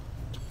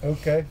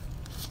 Okay.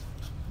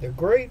 The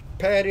great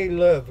Patty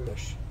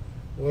Loveless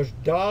was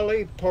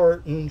Dolly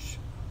Parton's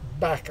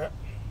backup.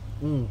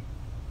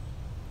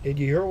 Did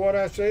you hear what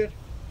I said?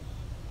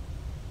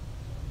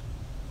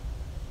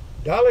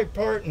 Dolly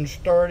Parton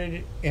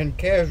started in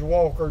Kaz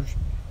Walker's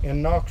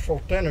in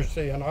Knoxville,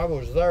 Tennessee, and I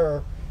was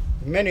there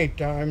many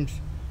times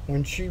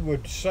when she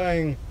would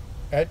sing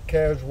at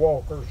Kaz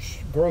Walker's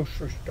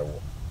grocery store.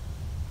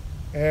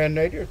 And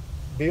they'd just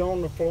be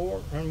on the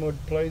floor and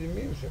would play the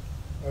music.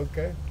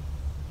 Okay?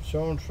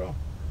 So and so.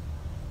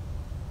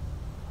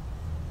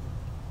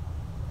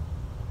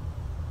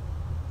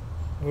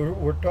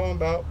 We're talking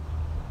about,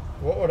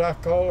 what would I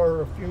call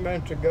her a few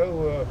minutes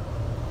ago?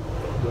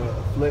 The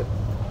flip.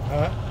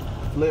 Huh?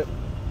 Flip.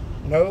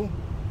 No.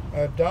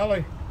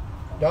 Dolly's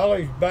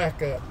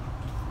backup.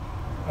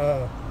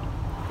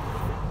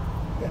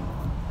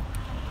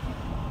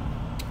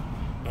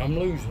 I'm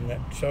losing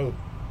it, so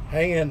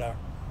hang in there.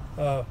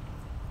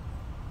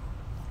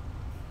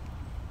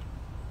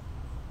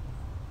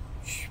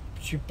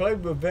 She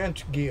played with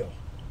Vince Gill.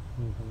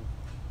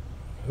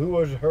 Who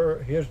was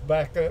his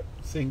backup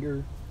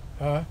singer?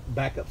 Huh?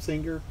 Backup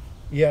singer?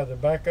 Yeah, the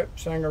backup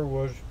singer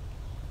was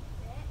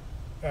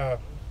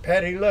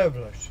Patty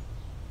Loveless.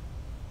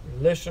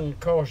 Listen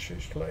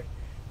cautiously.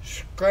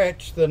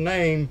 Scratch the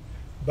name,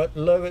 but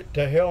love it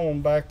to hell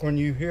and back when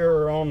you hear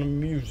her on the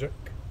music.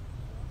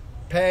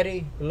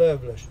 Patty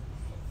Loveless.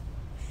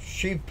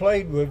 She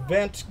played with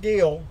Vince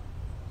Gill,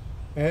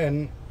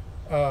 and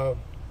the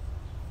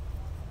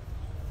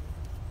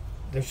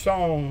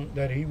song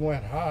that he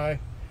went higher,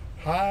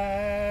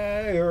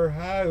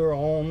 higher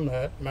on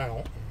that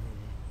mountain.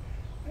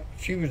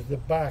 She was the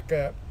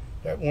backup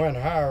that went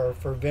higher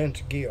for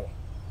Vince Gill.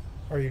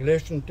 Are you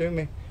listening to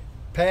me?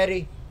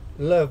 Patty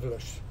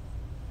Loveless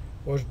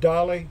was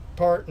Dolly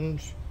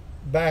Parton's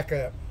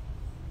backup.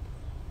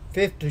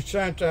 50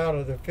 cents out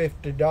of the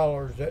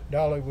 $50 that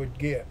Dolly would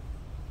get.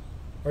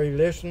 Are you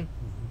listening?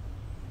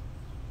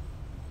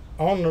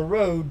 On the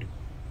road,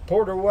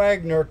 Porter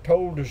Wagoner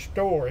told a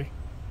story,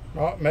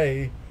 not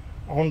me,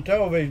 on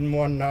television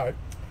one night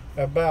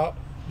about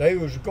they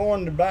was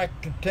going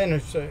back to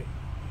Tennessee,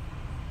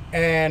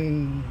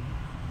 and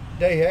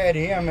they had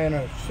him in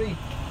a seat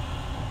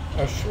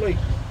asleep,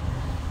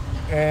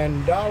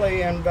 and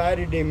Dolly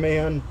invited him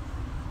in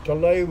to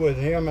lay with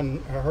him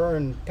and her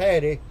and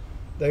Patty.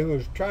 They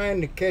was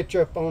trying to catch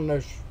up on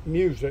this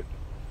music,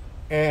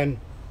 and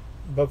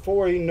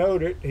before he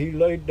knowed it, he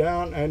laid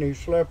down and he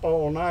slept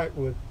all night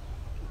with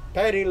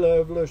Patty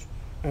Loveless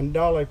and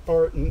Dolly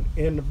Parton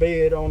in the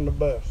bed on the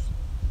bus.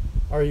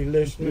 Are you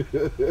listening?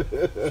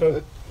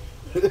 So,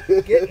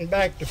 getting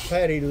back to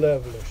Patty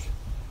Loveless,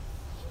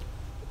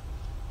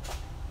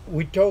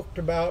 we talked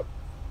about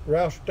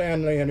Ralph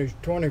Stanley and his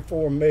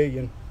 $24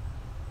 million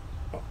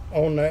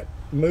on that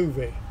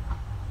movie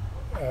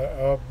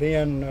of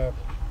being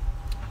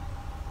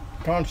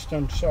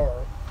Constant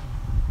Sorrow.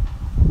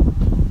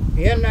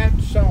 In that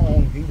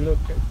song, he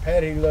looked at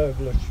Patty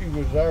Loveless. She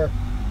was there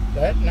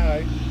that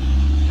night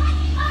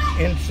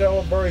in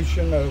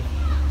celebration of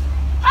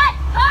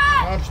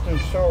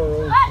Constant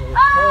Sorrow for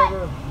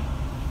Carter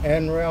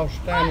and Ralph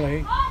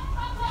Stanley,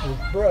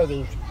 his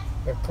brothers.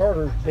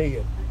 Carter's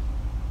dead.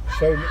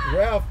 So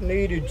Ralph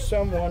needed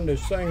someone to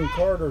sing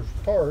Carter's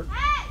part,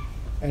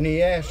 and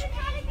he asked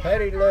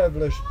Patty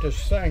Loveless to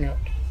sing it.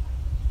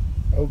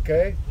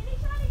 Okay?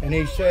 And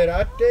he said,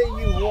 I tell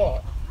you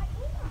what,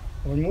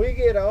 when we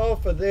get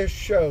off of this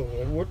show,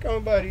 and we're talking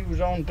about he was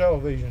on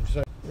television,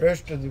 so the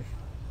rest of it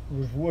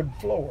was wood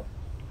floor.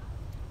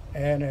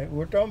 And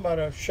we're talking about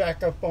a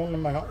shack up on the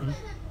mountain.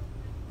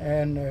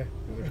 And it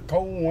was a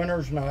cold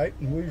winter's night,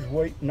 and we was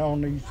waiting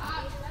on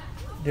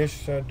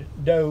this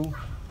doe,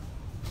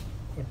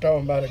 we're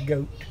talking about a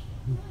goat,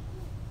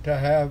 to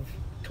have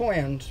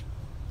twins.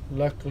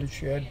 Luckily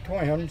she had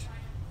twins.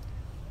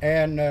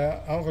 And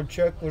Uncle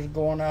Chuck was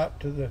going out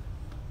to the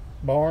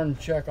barn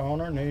to check on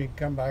her, and he'd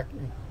come back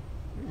and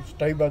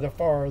stay by the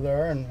fire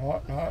there and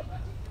whatnot.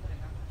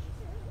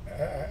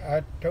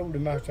 I told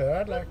him, I said,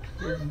 I'd like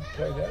to hear you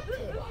play that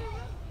fiddle.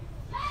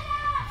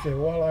 He said,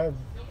 well, I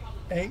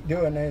ain't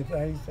doing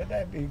anything. He said,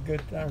 that'd be a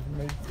good time for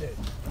me to do.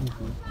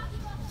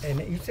 And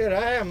he said,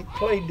 I haven't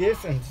played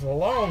this in so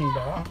long,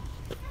 Doc.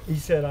 He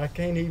said, I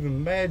can't even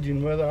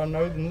imagine whether I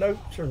know the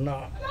notes or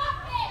not.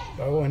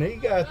 But when he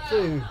got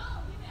through,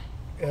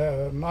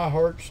 my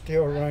heart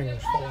still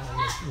rings for him,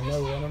 if you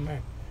know what I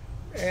mean.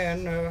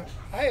 And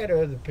I had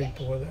other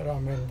people that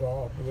I'm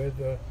involved with.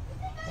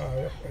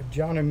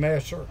 Johnny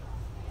Messer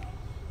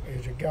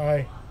is a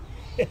guy,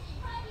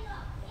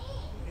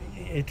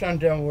 it's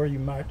unknown where you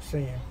might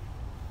see him.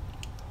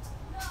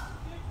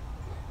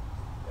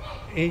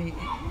 He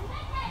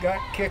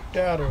got kicked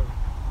out of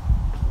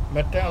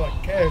Metallic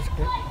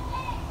Casket.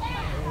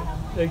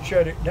 They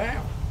shut it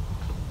down.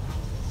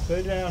 They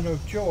didn't have no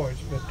choice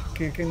but to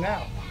kick him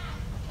out.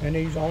 And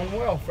he's on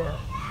welfare.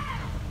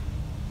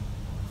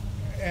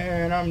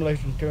 And I'm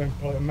listening to him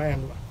play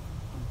mandolin.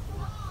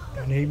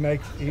 And he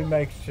makes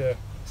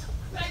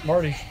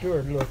Marty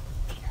Stewart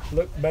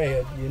look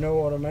bad, you know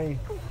what I mean?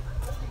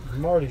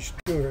 Marty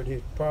Stewart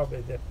is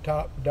probably the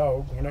top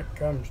dog when it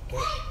comes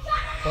to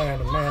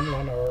playing a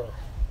mandolin or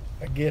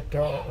a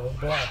guitar or a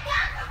block.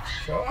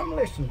 So I'm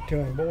listening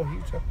to him, boy,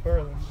 he's up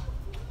there.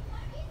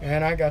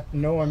 And I got to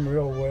know him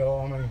real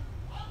well, I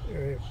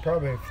mean,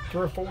 probably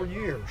 3 or 4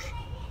 years.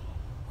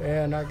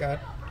 And I got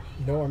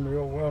to know him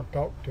real well,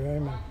 talked to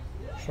him, and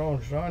so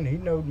and so, and he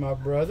knowed my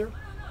brother.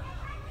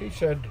 He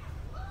said,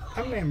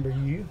 I remember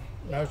you.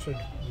 And I said,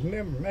 you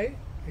remember me?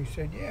 He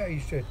said, yeah. He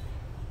said,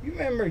 you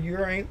remember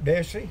your Aunt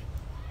Bessie?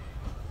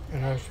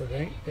 And I said,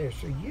 Aunt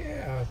Bessie?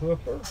 Yeah, I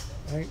whoop her.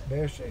 Aunt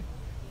Bessie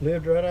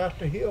lived right out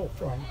the hill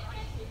from her.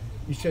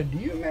 He said, do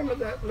you remember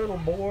that little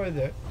boy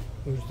that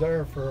was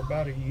there for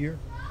about a year?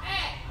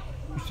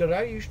 He said,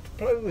 I used to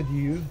play with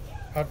you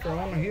out there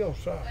on the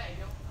hillside.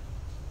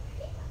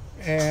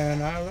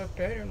 And I looked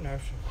at him and I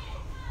said,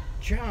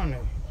 Johnny.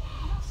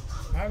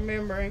 I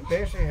remember Aunt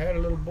Bessie had a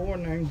little boy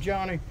named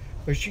Johnny,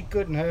 but she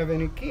couldn't have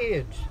any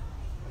kids.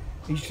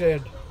 He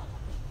said,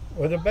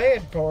 well, the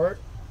bad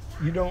part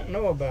you don't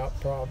know about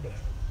probably.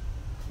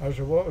 I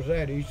said, what was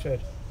that? He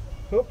said,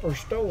 Hooper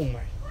stole me.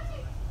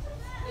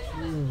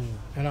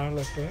 And I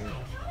looked at him and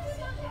I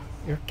said,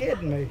 you're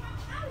kidding me,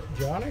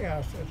 Johnny?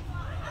 I said,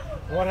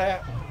 what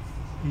happened?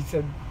 He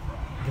said,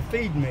 the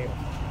feed mill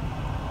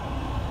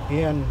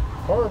in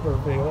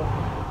Barberville.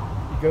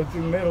 You go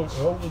through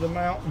over the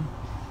mountain,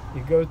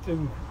 you go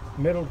through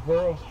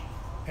Middlesboro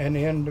and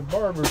then to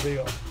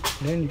Barberville,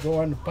 and then you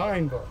go into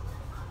Pineville.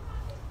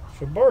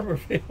 So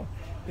Barberville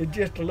is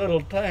just a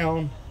little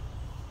town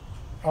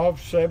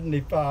off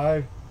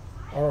 75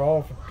 or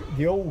off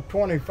the old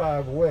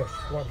 25 West,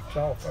 what it's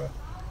off of.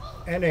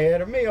 And they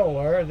had a mill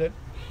there that,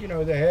 you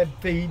know, they had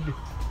feed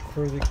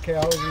for the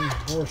cows and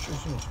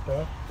horses and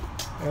stuff.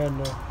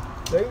 And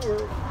they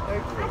were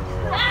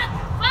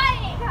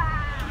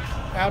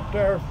out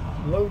there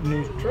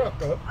loading his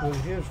truck up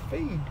with his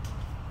feed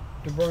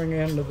to bring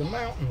into the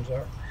mountains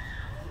there.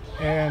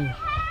 And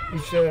He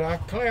said, I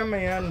climb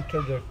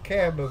into the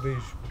cab of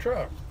his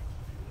truck.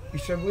 He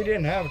said, we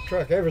didn't have a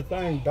truck.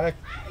 Everything back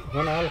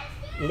when I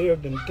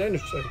lived in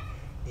Tennessee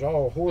was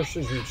all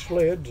horses and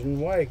sleds and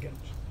wagons.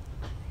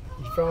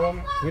 You follow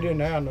me? We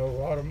didn't have no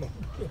automobile.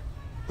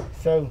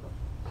 So,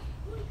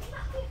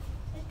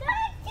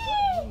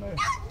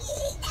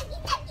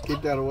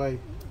 Get that away.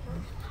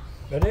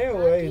 but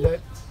anyway,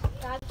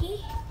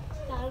 Doggy,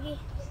 doggy,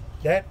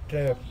 that come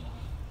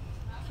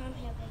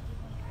here,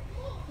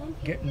 baby.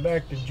 getting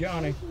back to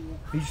Johnny,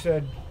 he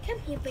said, Come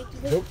here, baby.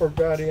 Hooper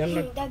got in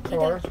the Doggy,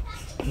 car doggy.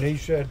 and he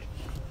said,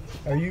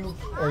 are you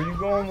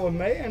going with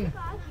me? And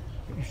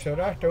he said,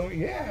 I told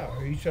him,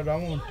 yeah. He said, I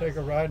want to take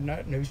a ride in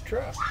that new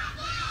truck.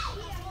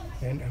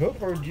 And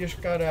Hooper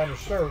just got out of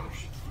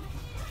service.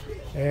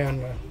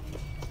 And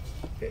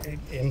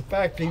in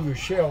fact, he was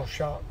shell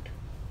shocked.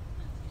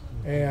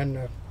 And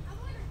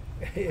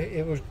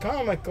it was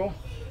comical,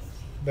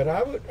 but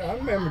I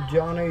remember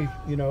Johnny,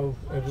 you know,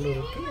 as a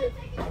little kid.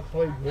 I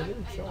played with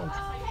him,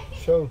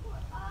 so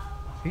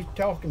he's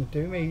talking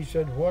to me. He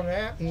said, what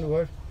happened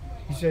was,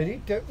 he said,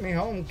 he took me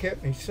home and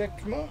kept me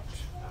 6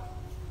 months.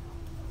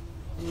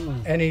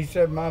 And he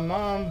said, my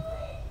mom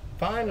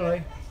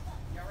finally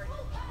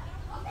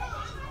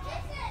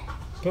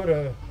put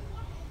a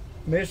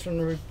missing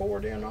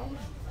report in on her.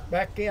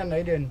 Back then,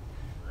 they didn't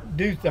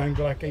do things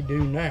like they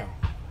do now.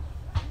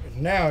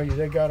 And now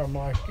they got them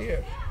like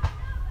this.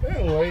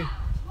 Anyway,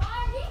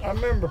 I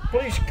remember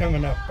police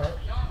coming up there.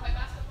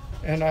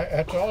 And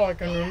that's all I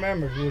can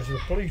remember was the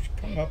police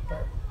come up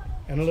there.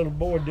 And a little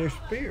boy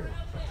disappeared.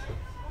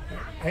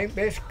 Aunt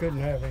Bessie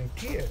couldn't have any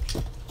kids.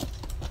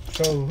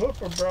 So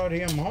Hooper brought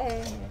him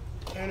home,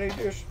 and he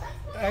just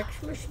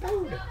actually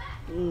stole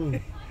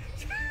it.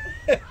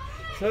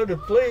 So the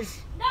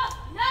police,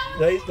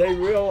 they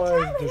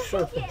realized the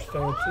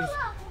circumstances,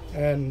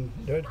 and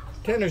the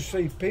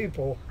Tennessee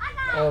people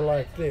are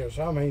like this.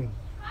 I mean,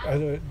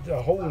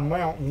 the whole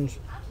mountains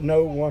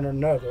know one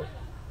another.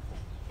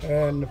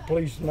 And the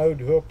police knowed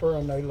Hooper,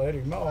 and they let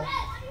him off.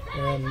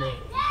 And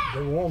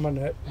the woman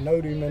that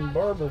knowed him in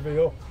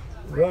Barberville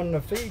run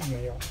the feed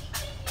mill.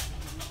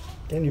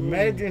 Can you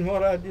imagine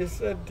what I just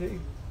said to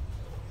you?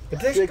 But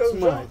this 6 goes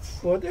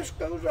months. on. Well, this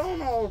goes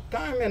on all the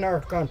time in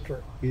our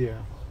country. Yeah.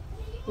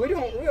 We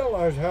don't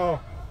realize how.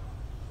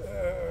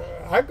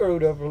 I grew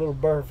up a little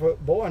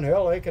barefoot boy, and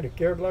hell, they could have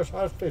cared less.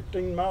 I was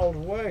 15 miles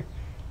away.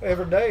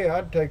 Every day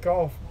I'd take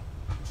off.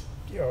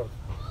 You know,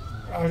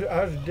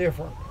 I was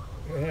different.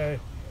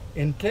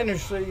 In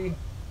Tennessee,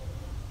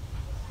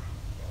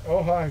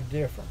 Ohio's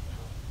different.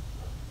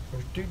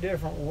 There's two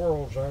different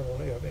worlds I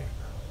live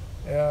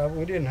in.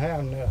 We didn't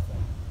have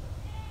nothing.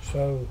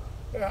 So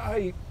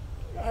I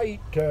eat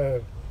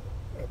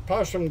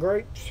possum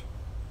grapes,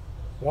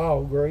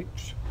 wild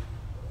grapes.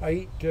 I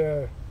eat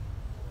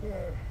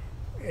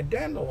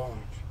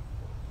dandelions.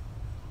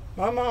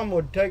 My mom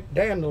would take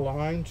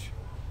dandelions,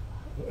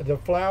 the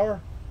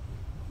flour,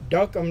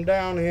 dunk them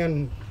down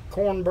in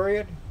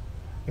cornbread,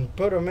 and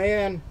put them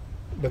in.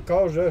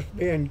 Because us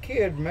being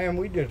kids, man,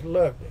 we just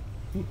loved it.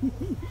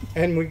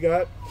 And we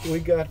got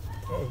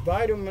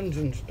vitamins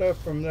and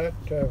stuff from that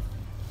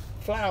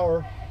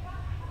flour,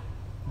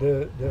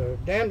 the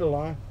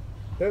dandelion.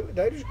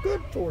 They're just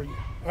good for you.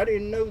 I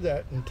didn't know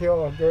that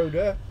until I grew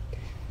up.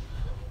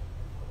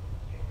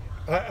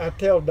 I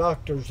tell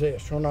doctors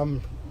this when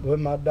I'm with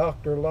my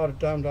doctor. A lot of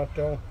times I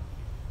tell them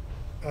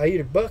I eat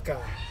a buckeye.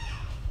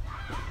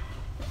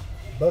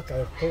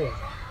 Buckeye's poison.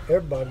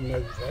 Everybody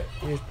knows that.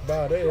 Just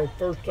about it. The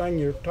first thing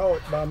you're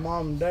taught by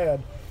mom and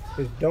dad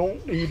is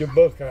don't eat a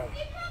buckeye.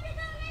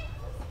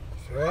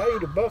 So I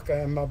eat a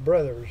buckeye, and my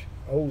brother's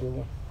older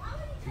one.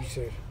 He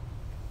says,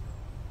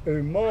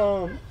 "Hey,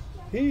 Mom,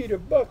 eat a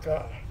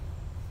buckeye."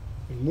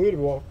 And we'd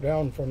walk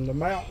down from the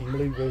mountain,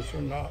 believe this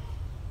or not.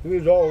 It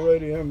was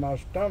already in my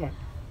stomach.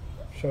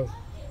 So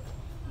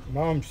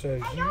Mom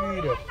says, "You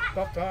eat a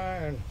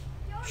buckeye," and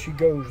she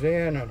goes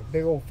in, and a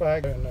big old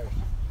fag in there.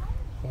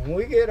 When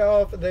we get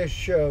off of this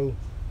show,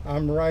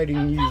 I'm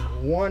writing you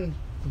 $1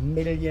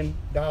 million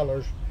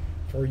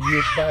for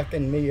you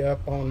backing me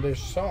up on this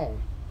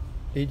song.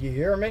 Did you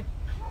hear me?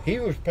 He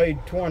was paid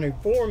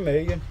 $24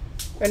 million,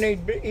 and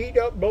he'd eat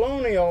up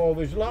baloney all of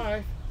his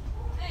life.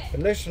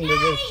 But listen to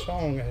this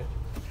song that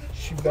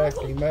she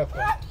backed him up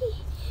on.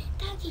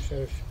 It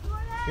says,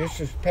 this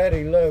is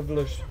Patty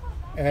Loveless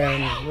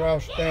and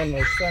Ross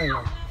Stanley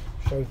singing.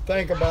 So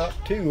think about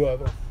two of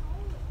them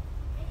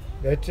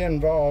that's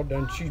involved,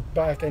 and she's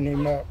backing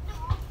him up.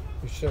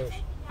 He says,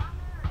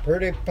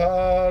 pretty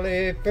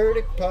Polly,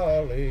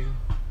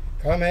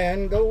 come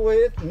and go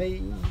with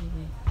me.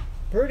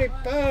 Pretty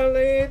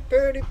Polly,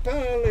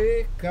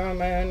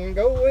 come and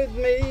go with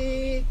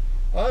me.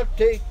 I'll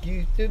take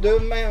you to the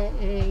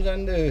mountains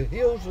and the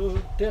hills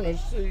of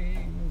Tennessee.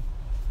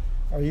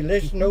 Are you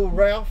listening to old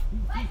Ralph?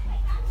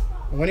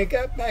 When he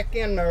got back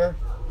in there,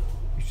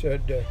 he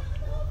said,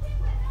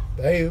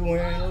 they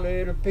went a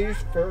little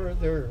piece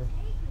further.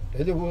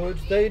 To the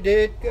woods they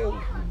did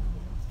go.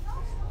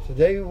 So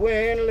they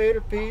went a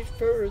little piece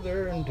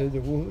further, and to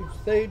the woods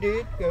they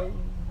did go.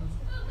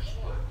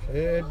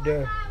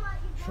 Said,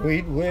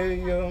 Sweet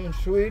William,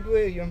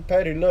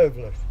 Patty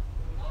Loveless.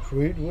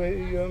 Sweet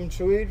William,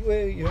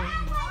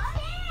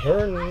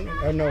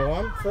 I know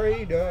I'm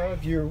afraid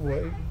of your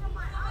way.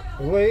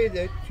 The way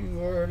that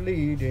you are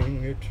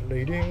leading, it's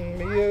leading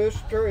me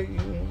astray.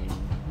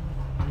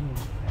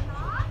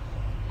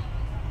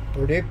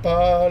 Pretty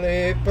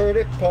Polly,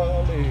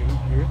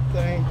 you're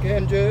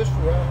thinking just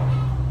right.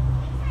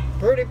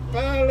 Pretty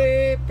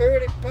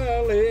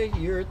Polly,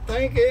 you're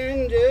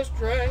thinking just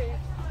right.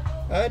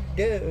 I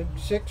did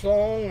 6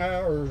 long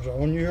hours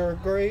on your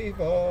grave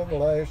of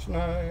last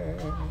night.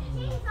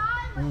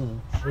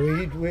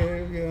 Sweet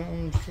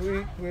William,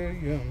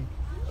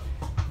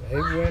 they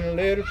went a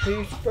little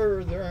piece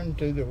further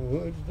into the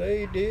woods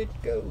they did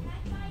go.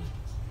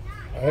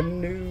 I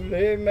knew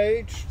they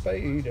made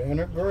spade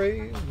and a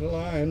grave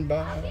lying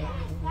by.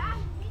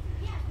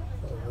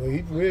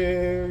 Sweet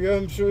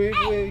William,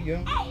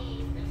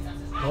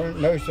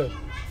 no, sir.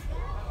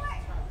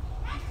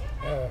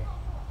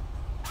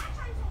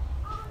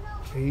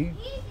 He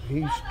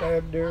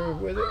stabbed her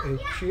with it.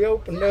 She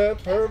opened up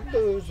her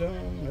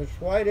bosom as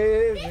white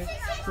as it's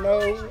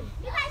snow.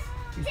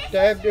 He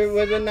stabbed her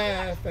with a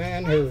knife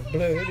and her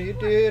blood it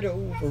did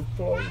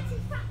overflow.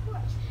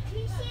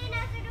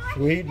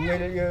 Sweet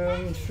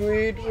William,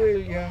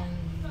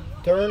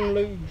 turn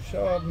loose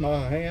of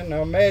my hand.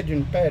 Now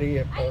imagine Patty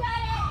up there.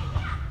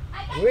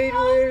 Sweet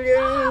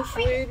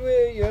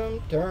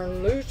William,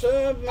 turn loose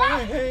of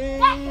my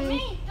hand.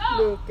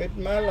 Look at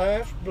my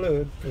life's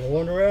blood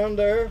flowing around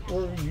there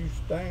where you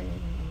stand.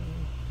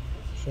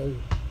 So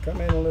come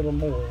in a little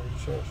more. He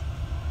says,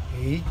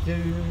 he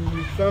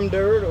threw some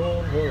dirt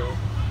on her,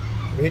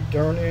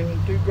 returning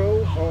to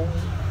go home.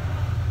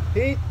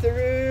 He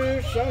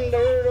threw some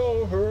dirt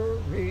on her,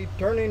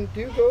 returning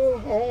to go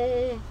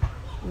home,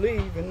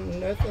 leaving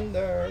nothing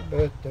there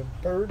but the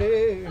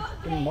birdies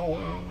to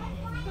moan.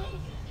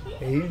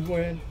 He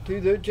went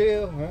to the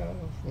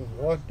jailhouse, and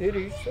what did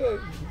he say?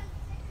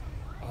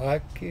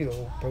 I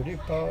killed Pretty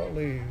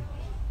Polly,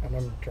 and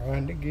I'm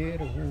trying to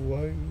get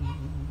away.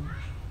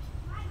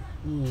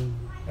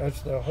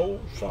 That's the whole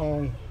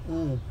song.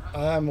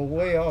 I'm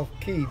way off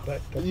key,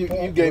 but the you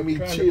point gave we're me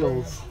trying to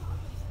chills.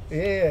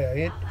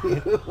 Yeah,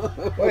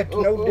 well, it's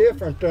no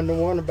different than the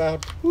one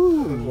about,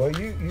 well,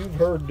 you've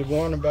heard the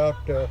one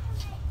about,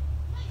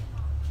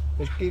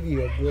 let's give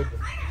you a good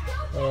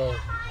one.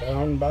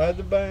 Down by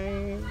the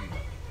bank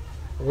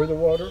where the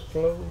water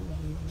flows,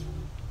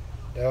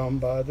 down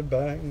by the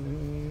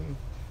bank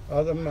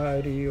of the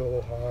mighty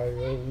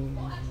Ohio.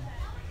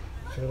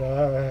 Said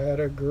I had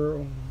a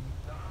girl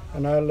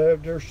and I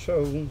loved her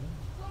so.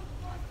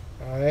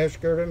 I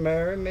asked her to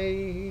marry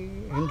me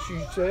and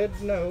she said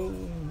no.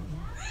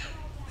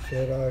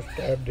 Said I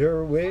stabbed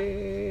her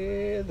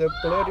with a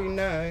bloody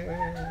knife.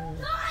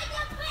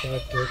 I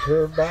took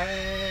her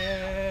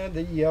by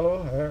the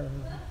yellow hair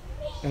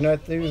and I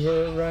threw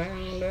her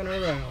around and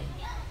around.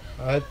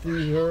 I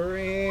threw her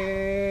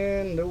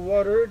in the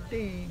water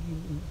deep.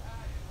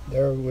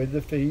 There with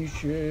the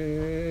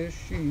fishes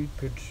she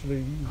could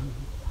sleep.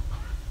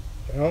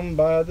 Down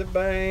by the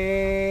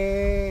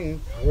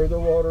bank where the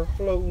water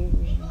flows,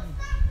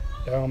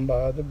 down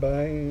by the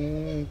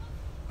bank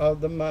of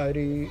the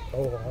mighty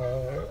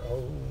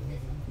Ohio.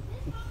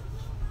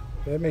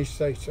 Let me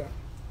say something.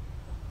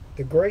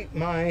 The Great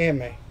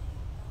Miami,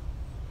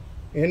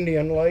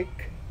 Indian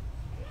Lake,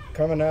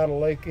 coming out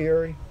of Lake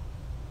Erie,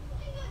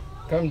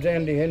 comes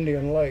into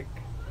Indian Lake.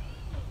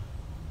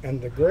 And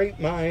the Great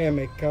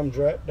Miami comes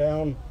right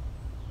down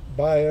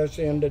by us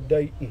into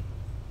Dayton,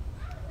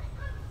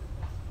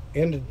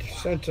 into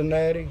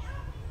Cincinnati,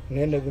 and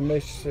into the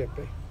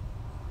Mississippi.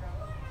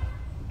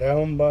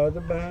 Down by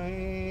the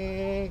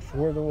banks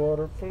where the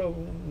water flows,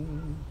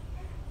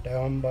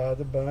 down by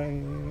the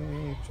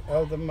banks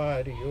of the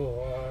mighty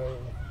Ohio.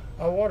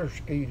 I water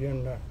skied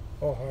in the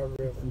Ohio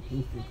River,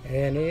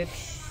 and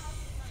it's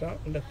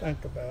something to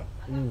think about.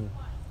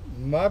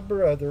 My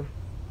brother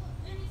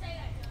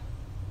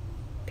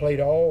played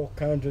all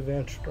kinds of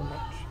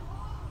instruments.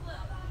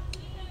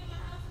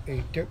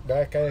 He took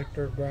back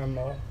after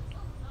Grandma,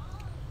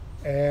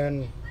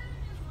 and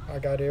I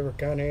got every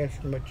kind of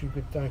instrument you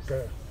could think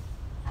of.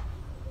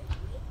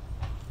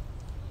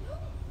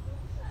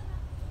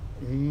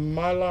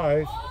 My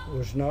life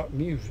was not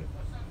music,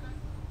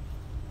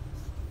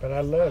 but I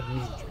love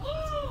music.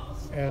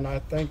 And I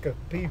think of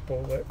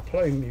people that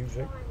play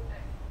music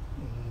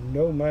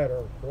no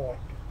matter what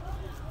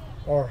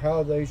or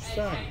how they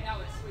sing.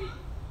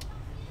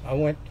 I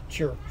went to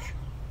church,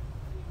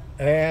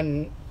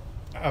 and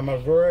I'm a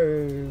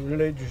very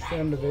religious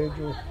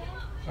individual.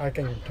 I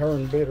can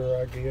turn bitter,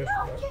 I guess,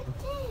 but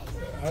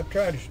I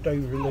try to stay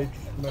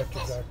religious as much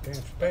as I can,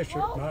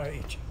 especially at my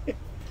age.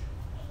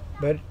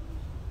 But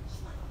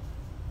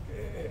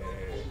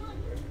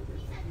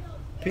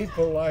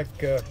people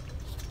like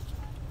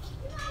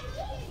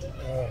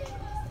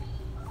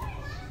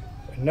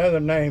another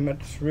name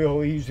that's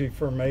real easy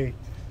for me,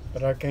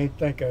 but I can't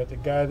think of, the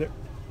guy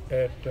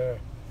that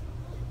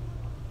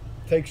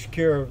takes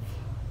care of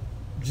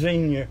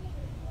Xenia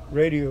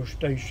radio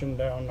station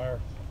down there.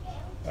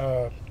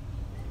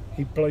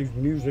 He plays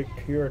music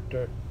here at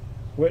the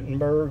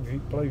Wittenberg. He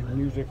plays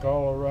music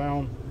all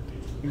around.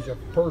 He's a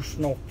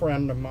personal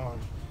friend of mine.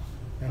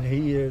 And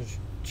he is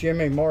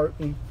Jimmy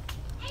Martin,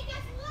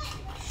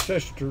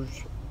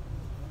 sister's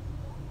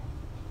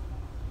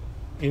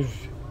is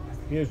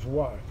his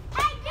wife.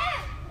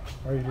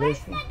 Are you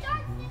listening?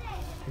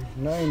 His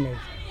name is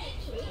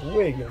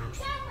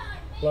Williams.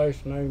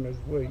 Last name is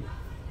Williams.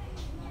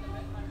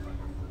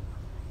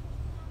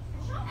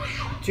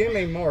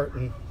 Jimmy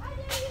Martin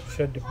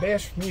said the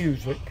best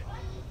music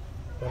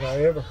that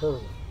I ever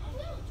heard.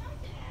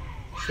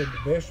 He said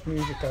the best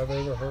music I've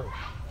ever heard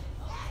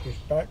is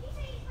back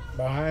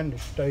behind the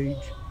stage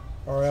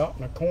or out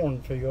in the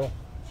cornfield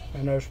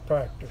and us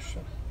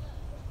practicing.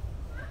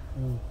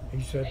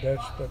 He said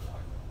that's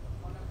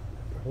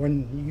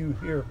when you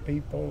hear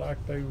people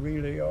like they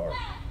really are.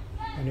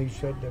 And he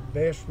said the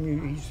best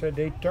music, he said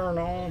they turn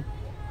on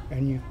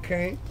and you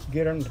can't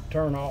get them to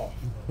turn off.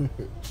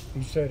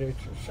 He said it's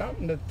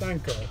something to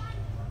think of.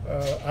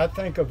 I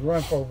think of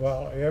Renfrew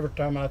Valley every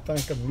time I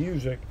think of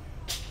music,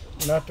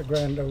 not the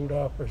Grand Ole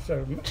Opry.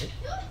 So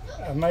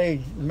I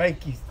may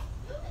make you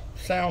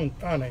sound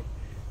funny,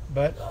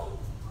 but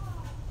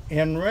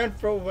in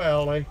Renfrew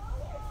Valley,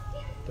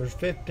 there's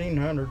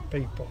 1,500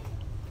 people,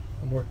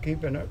 and we're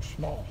keeping it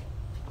small.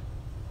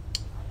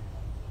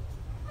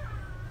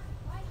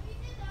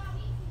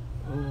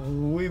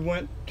 We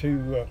went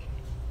to a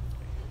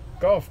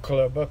golf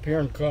club up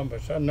here in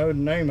Columbus. I know the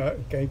name of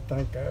it, can't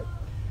think of it.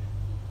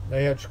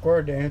 They had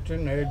square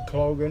dancing, they had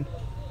clogging,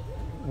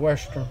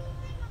 western,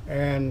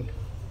 and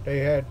they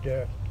had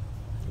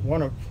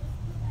one of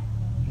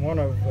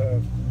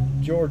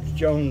George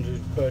Jones's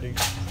buddies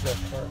up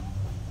there.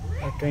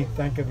 I can't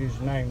think of his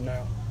name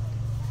now.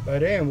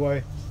 But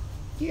anyway,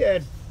 he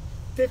had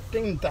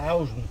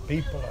 15,000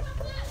 people up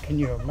there. Can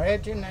you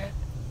imagine that?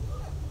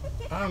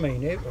 I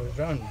mean, it was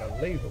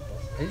unbelievable.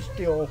 He's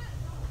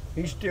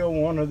still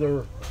one of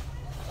their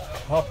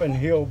hopping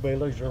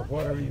hillbillies or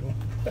whatever you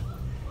want.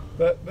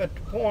 But the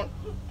point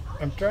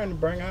I'm trying to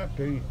bring out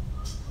to you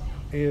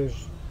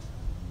is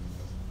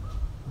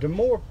the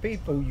more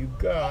people you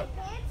got,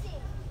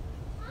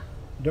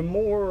 the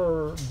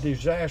more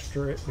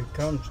disaster it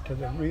becomes to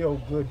the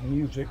real good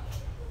music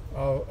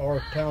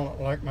or talent,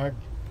 like my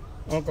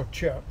Uncle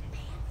Chuck.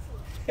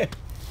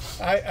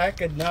 I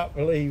could not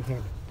believe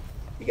when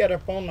he got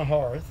up on the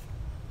hearth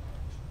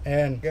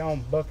and got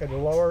on Bucket of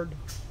Lord.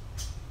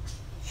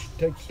 She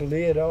takes the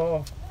lid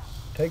off,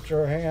 takes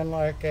her hand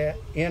like that,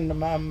 into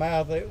my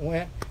mouth it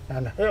went,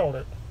 and held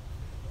it.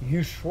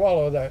 You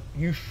swallow that.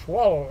 You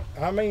swallow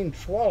it. I mean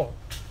swallow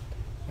it.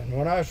 And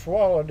when I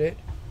swallowed it,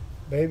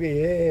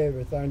 baby,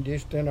 everything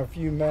just in a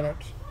few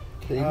minutes.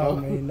 I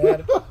mean,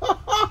 that.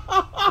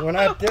 When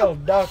I tell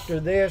the doctor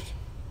this,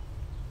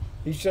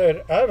 he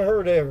said, I've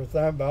heard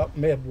everything about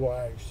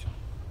midwives.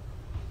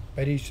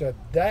 But he said,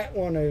 that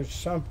one is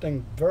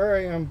something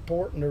very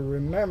important to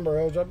remember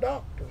as a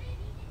doctor.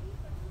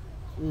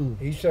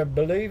 He said,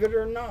 believe it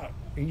or not,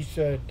 he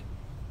said,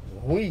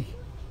 we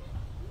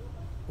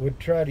would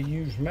try to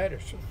use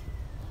medicine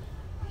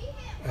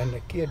and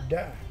the kid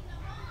died.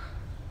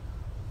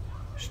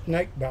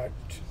 Snake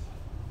bites.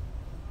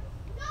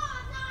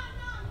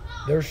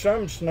 There's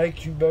some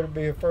snakes you better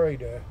be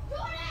afraid of.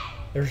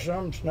 There's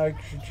some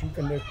snakes that you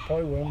can just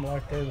play with them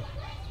like they're...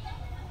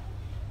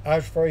 I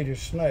was afraid of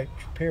snakes,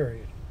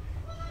 period.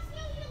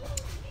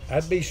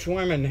 I'd be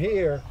swimming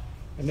here,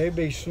 and there'd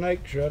be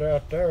snakes right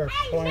out there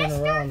playing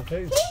around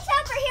too. He's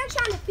over here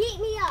trying to beat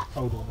me up.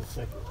 Hold on a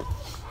second.